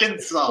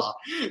Arkansas.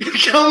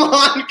 Come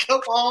on.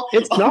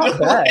 It's not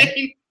bad.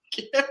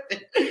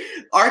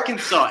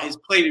 Arkansas has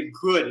played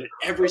good in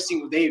every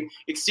single. They've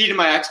exceeded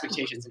my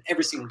expectations in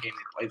every single game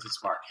they played this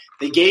far.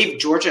 They gave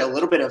Georgia a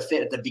little bit of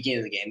fit at the beginning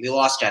of the game. They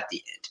lost at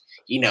the end.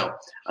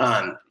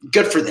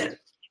 Good for them.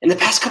 In the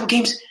past couple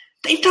games,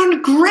 they've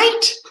done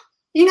great.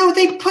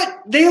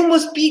 They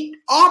almost beat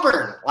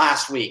Auburn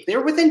last week. They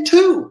were within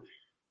 2.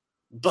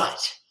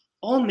 But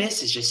Ole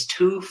Miss is just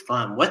too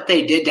fun. What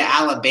they did to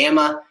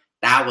Alabama,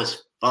 that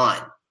was fun.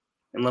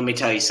 And let me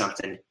tell you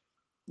something.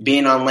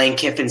 Being on Lane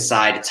Kiffin's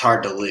side, it's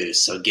hard to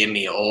lose. So give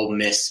me Ole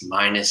Miss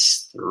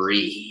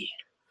 -3.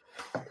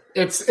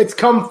 It's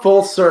come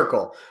full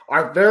circle.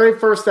 Our very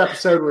first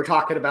episode, we were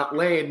talking about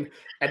Lane,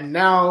 and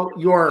now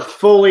you are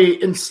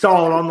fully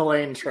installed on the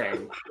Lane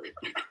train.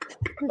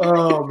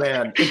 Oh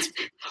man,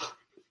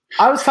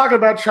 I was talking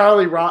about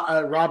Charlie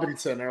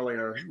Robinson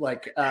earlier,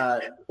 like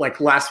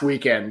last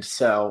weekend.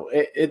 So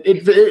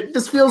it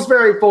just feels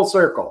very full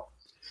circle.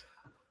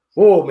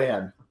 Oh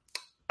man.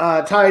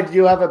 Ty, do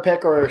you have a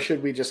pick, or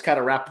should we just kind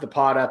of wrap the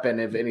pod up?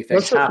 And if anything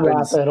Let's just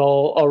happens, wrap it.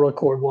 I'll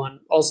record one.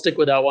 I'll stick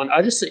with that one.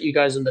 I just sent you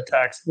guys in the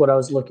text what I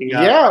was looking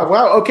at. yeah,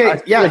 well,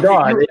 okay, yeah,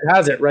 it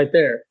has it right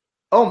there.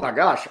 oh my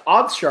gosh,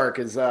 OddsShark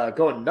is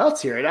going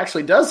nuts here. It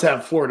actually does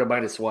have Florida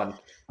 -1.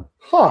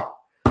 Huh.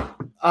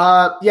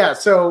 Yeah.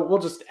 So we'll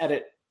just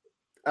edit.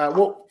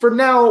 For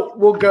now,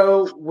 we'll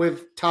go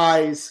with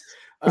Ty's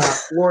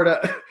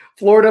Florida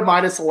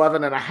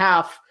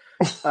 -11.5.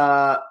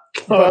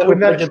 But when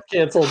that gets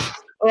canceled.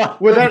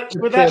 when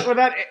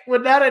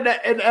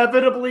that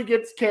inevitably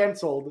gets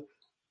canceled,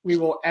 we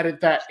will edit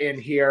that in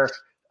here.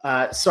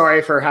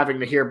 Sorry for having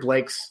to hear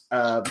Blake's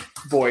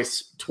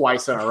voice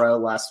twice in a row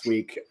last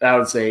week. That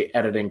was a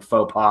editing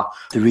faux pas.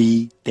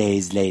 3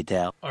 days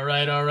later. All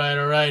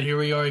right. Here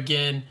we are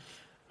again.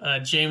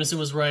 Jameson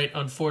was right.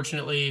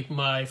 Unfortunately,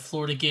 my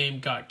Florida game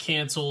got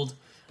canceled,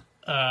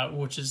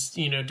 which is,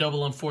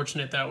 double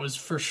unfortunate. That was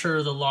for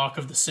sure the lock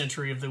of the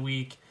century of the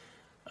week.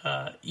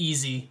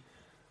 Easy,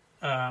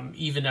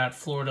 even at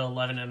Florida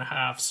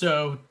 11.5.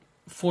 So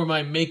for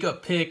my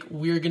makeup pick,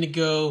 we're going to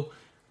go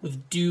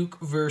with Duke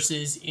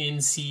versus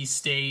NC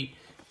State,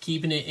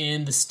 keeping it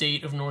in the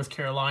state of North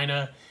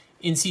Carolina.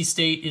 NC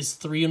State is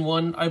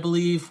 3-1, I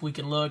believe. We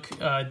can look.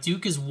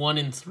 Duke is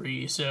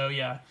 1-3. So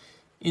yeah,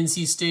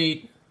 NC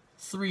State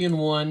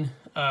 3-1,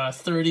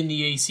 third in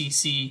the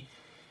ACC,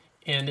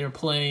 and they're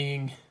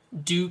playing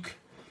Duke.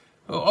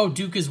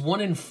 Duke is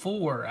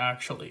 1-4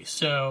 actually.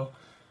 So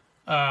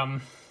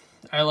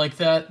I like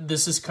that.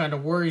 This is kind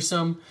of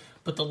worrisome,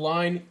 but the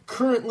line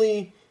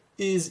currently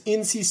is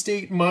NC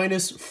State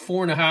minus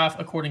 4.5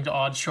 according to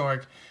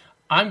OddsShark.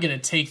 I'm going to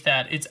take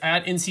that. It's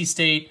at NC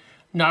State,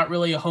 not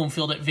really a home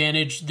field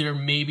advantage. They're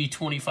maybe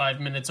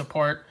 25 minutes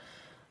apart.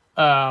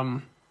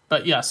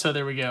 But yeah, so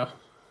there we go.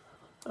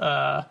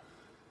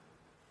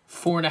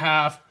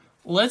 4.5.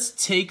 Let's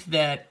take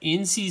that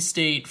NC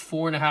State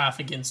 4.5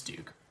 against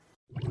Duke.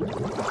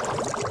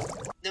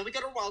 Now we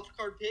got our wild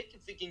card pick.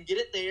 If we can get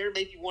it there,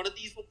 maybe one of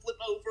these will flip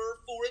over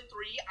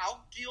 4-3.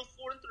 I'll deal 4-3.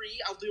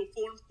 I'll deal 4-3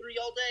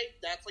 all day.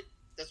 That's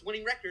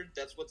winning record.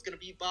 That's what's going to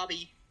be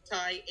Bobby,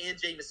 Ty, and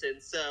Jameson.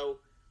 So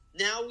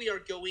now we are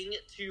going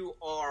to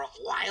our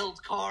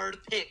wild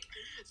card pick.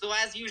 So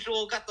as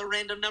usual, got the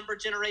random number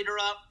generator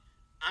up.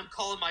 I'm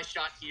calling my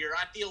shot here.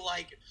 I feel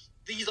like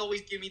these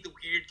always give me the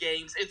weird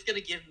games. It's going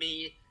to give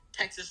me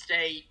Texas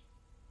State,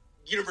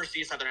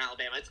 University of Southern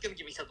Alabama. It's going to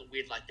give me something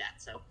weird like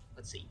that. So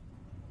let's see.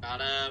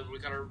 We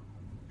gotta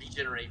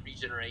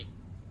regenerate.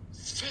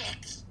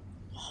 6.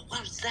 Oh,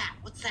 what is that?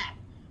 What's that?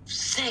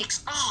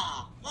 6.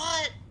 Oh,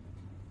 what?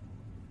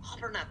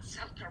 Auburn at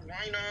South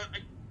Carolina.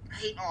 I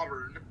hate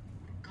Auburn.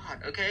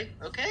 God. Okay.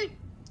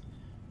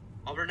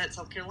 Auburn at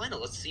South Carolina.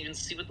 Let's even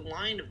see what the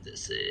line of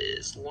this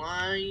is.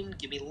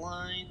 Give me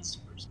lines.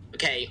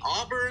 Okay,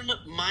 Auburn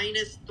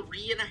minus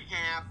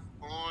 3.5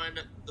 on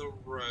the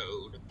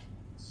road.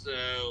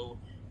 So,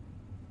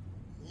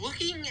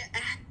 looking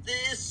at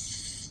this.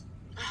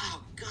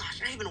 Oh,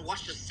 gosh, I haven't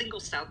watched a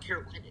single South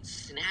Carolina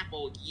snap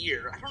all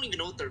year. I don't even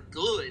know if they're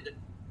good.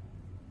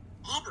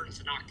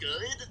 Auburn's not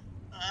good.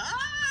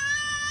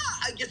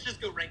 I guess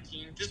just go rank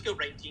team. They're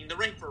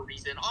ranked for a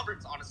reason.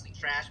 Auburn's honestly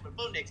trash, but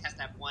Bo Nix has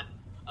to have one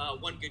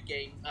good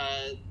game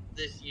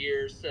this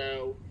year.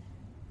 So,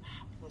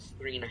 plus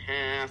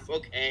 3.5.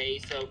 Okay,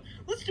 so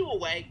let's do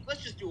away.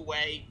 Let's just do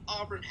away.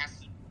 Auburn has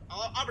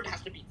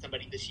to beat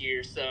somebody this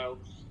year, so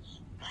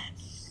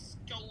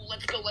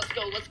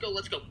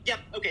Let's go. Yep.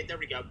 Okay, there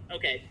we go.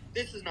 Okay,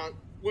 this is not.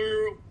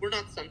 We're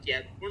not sunk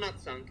yet. We're not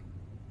sunk.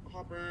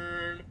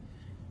 Auburn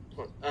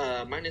plus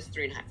minus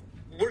 3.5.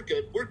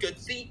 We're good.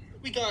 See,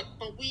 we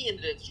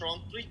ended it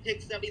strong. 3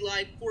 picks that we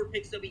like, 4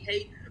 picks that we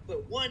hate,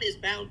 but one is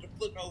bound to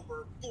flip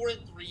over.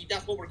 4-3.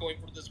 That's what we're going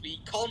for this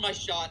week. Calling my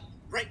shot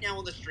right now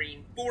on the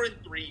stream.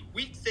 4-3.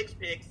 Week 6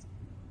 picks.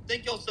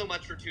 Thank y'all so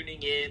much for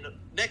tuning in.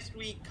 Next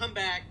week, come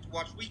back to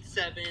watch Week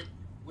 7.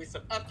 With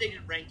some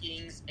updated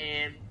rankings,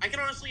 and I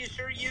can honestly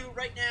assure you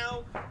right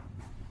now,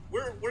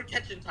 we're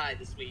catching Ty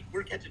this week.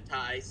 We're catching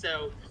Ty.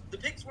 So the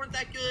picks weren't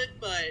that good,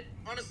 but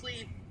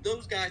honestly,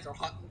 those guys are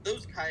hot.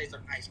 Those guys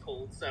are ice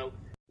cold. So,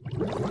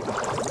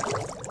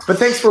 but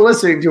thanks for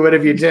listening to it.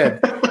 If you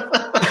did,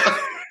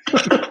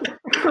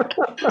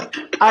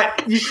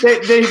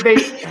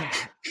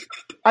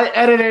 I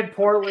edited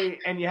poorly,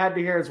 and you had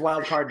to hear his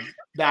wild card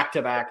back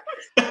to back.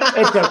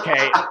 It's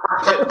okay.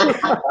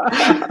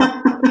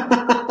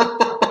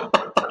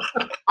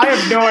 I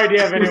have no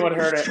idea if anyone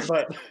heard it,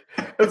 but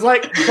it's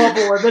like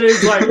bubble, and then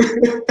it's like,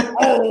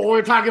 oh,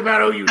 we're talking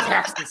about OU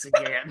Texas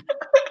again.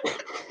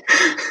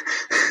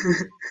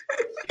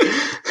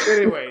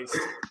 Anyways,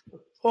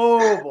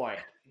 oh boy.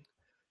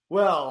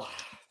 Well,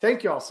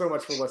 thank you all so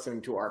much for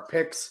listening to our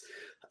picks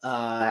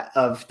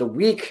of the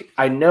week.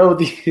 I know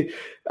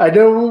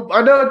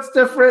it's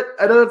different.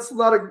 I know it's a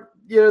lot of,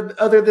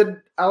 other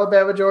than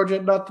Alabama,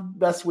 Georgia, not the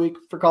best week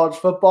for college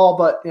football,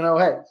 but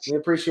hey, we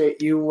appreciate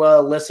you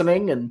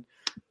listening, and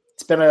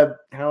it's been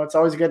it's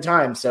always a good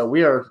time. So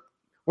we're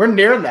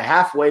nearing the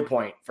halfway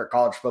point for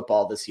college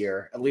football this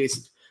year, at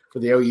least for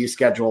the OU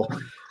schedule.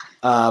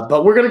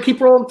 But we're going to keep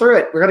rolling through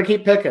it. We're going to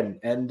keep picking,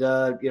 and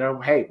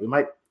hey,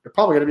 we're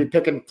probably going to be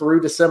picking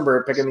through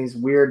December, picking these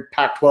weird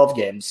Pac-12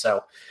 games.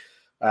 So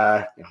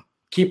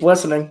keep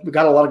listening. We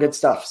got a lot of good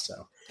stuff.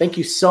 So thank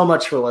you so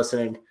much for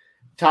listening.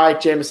 Ty,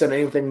 Jameson,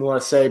 anything you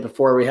want to say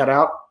before we head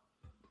out?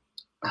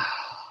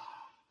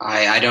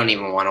 I don't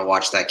even want to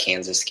watch that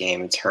Kansas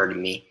game. It's hurting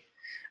me.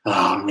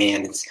 Oh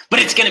man, but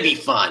it's gonna be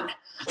fun.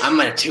 I'm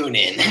gonna tune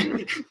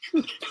in.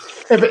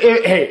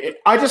 Hey,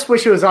 I just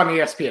wish it was on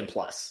ESPN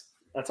Plus.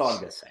 That's all I'm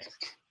gonna say.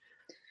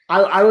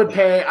 I would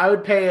pay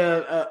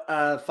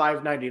a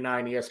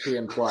 $5.99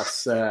 ESPN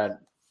Plus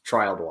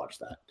trial to watch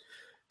that.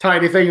 Ty,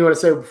 anything you want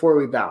to say before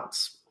we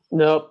bounce?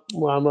 Nope.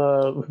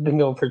 Well, we've been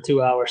going for 2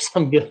 hours.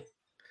 I'm good.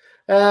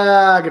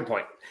 Good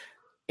point.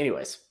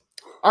 Anyways.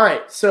 All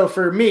right. So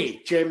for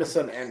me,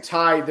 Jameson and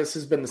Ty, this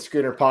has been the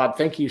Schooner Pod.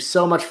 Thank you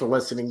so much for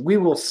listening. We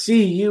will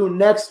see you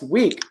next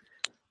week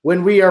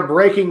when we are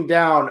breaking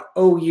down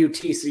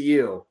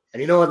OU-TCU.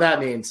 And you know what that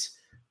means?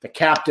 The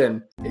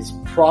captain is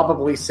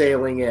probably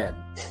sailing in.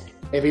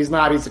 If he's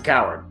not, he's a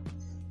coward.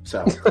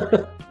 So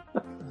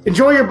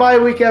enjoy your bye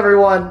week,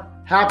 everyone.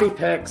 Happy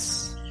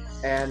picks.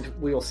 And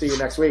we will see you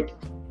next week.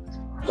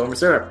 Boomer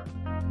Sooner.